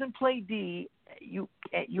that doesn't play D, you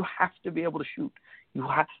have to be able to shoot.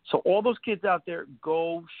 So all those kids out there,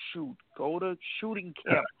 go shoot. Go to shooting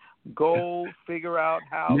camp. Go figure out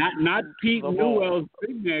how. Not Pete the Newell's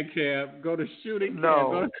big man camp. Go to shooting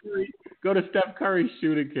No. camp. Go to Steph Curry's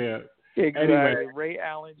shooting camp. Exactly. Anyway, Ray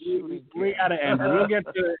Allen shooting we camp. got to end. We'll get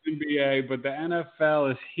to the NBA, but the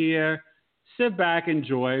NFL is here. Sit back,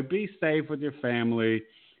 enjoy, be safe with your family,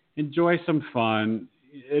 enjoy some fun.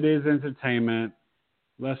 It is entertainment.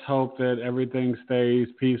 Let's hope that everything stays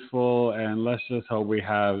peaceful, and let's just hope we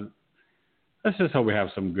have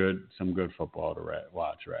some good football to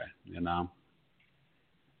watch, Ray. You know.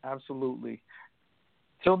 Absolutely.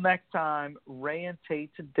 Till next time, Rae and Tay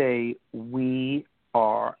Today. We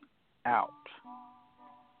are out.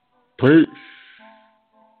 Peace.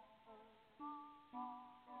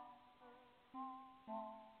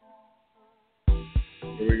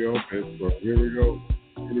 Here we go, Pittsburgh. Here we go,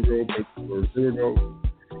 Pittsburgh. Here we go.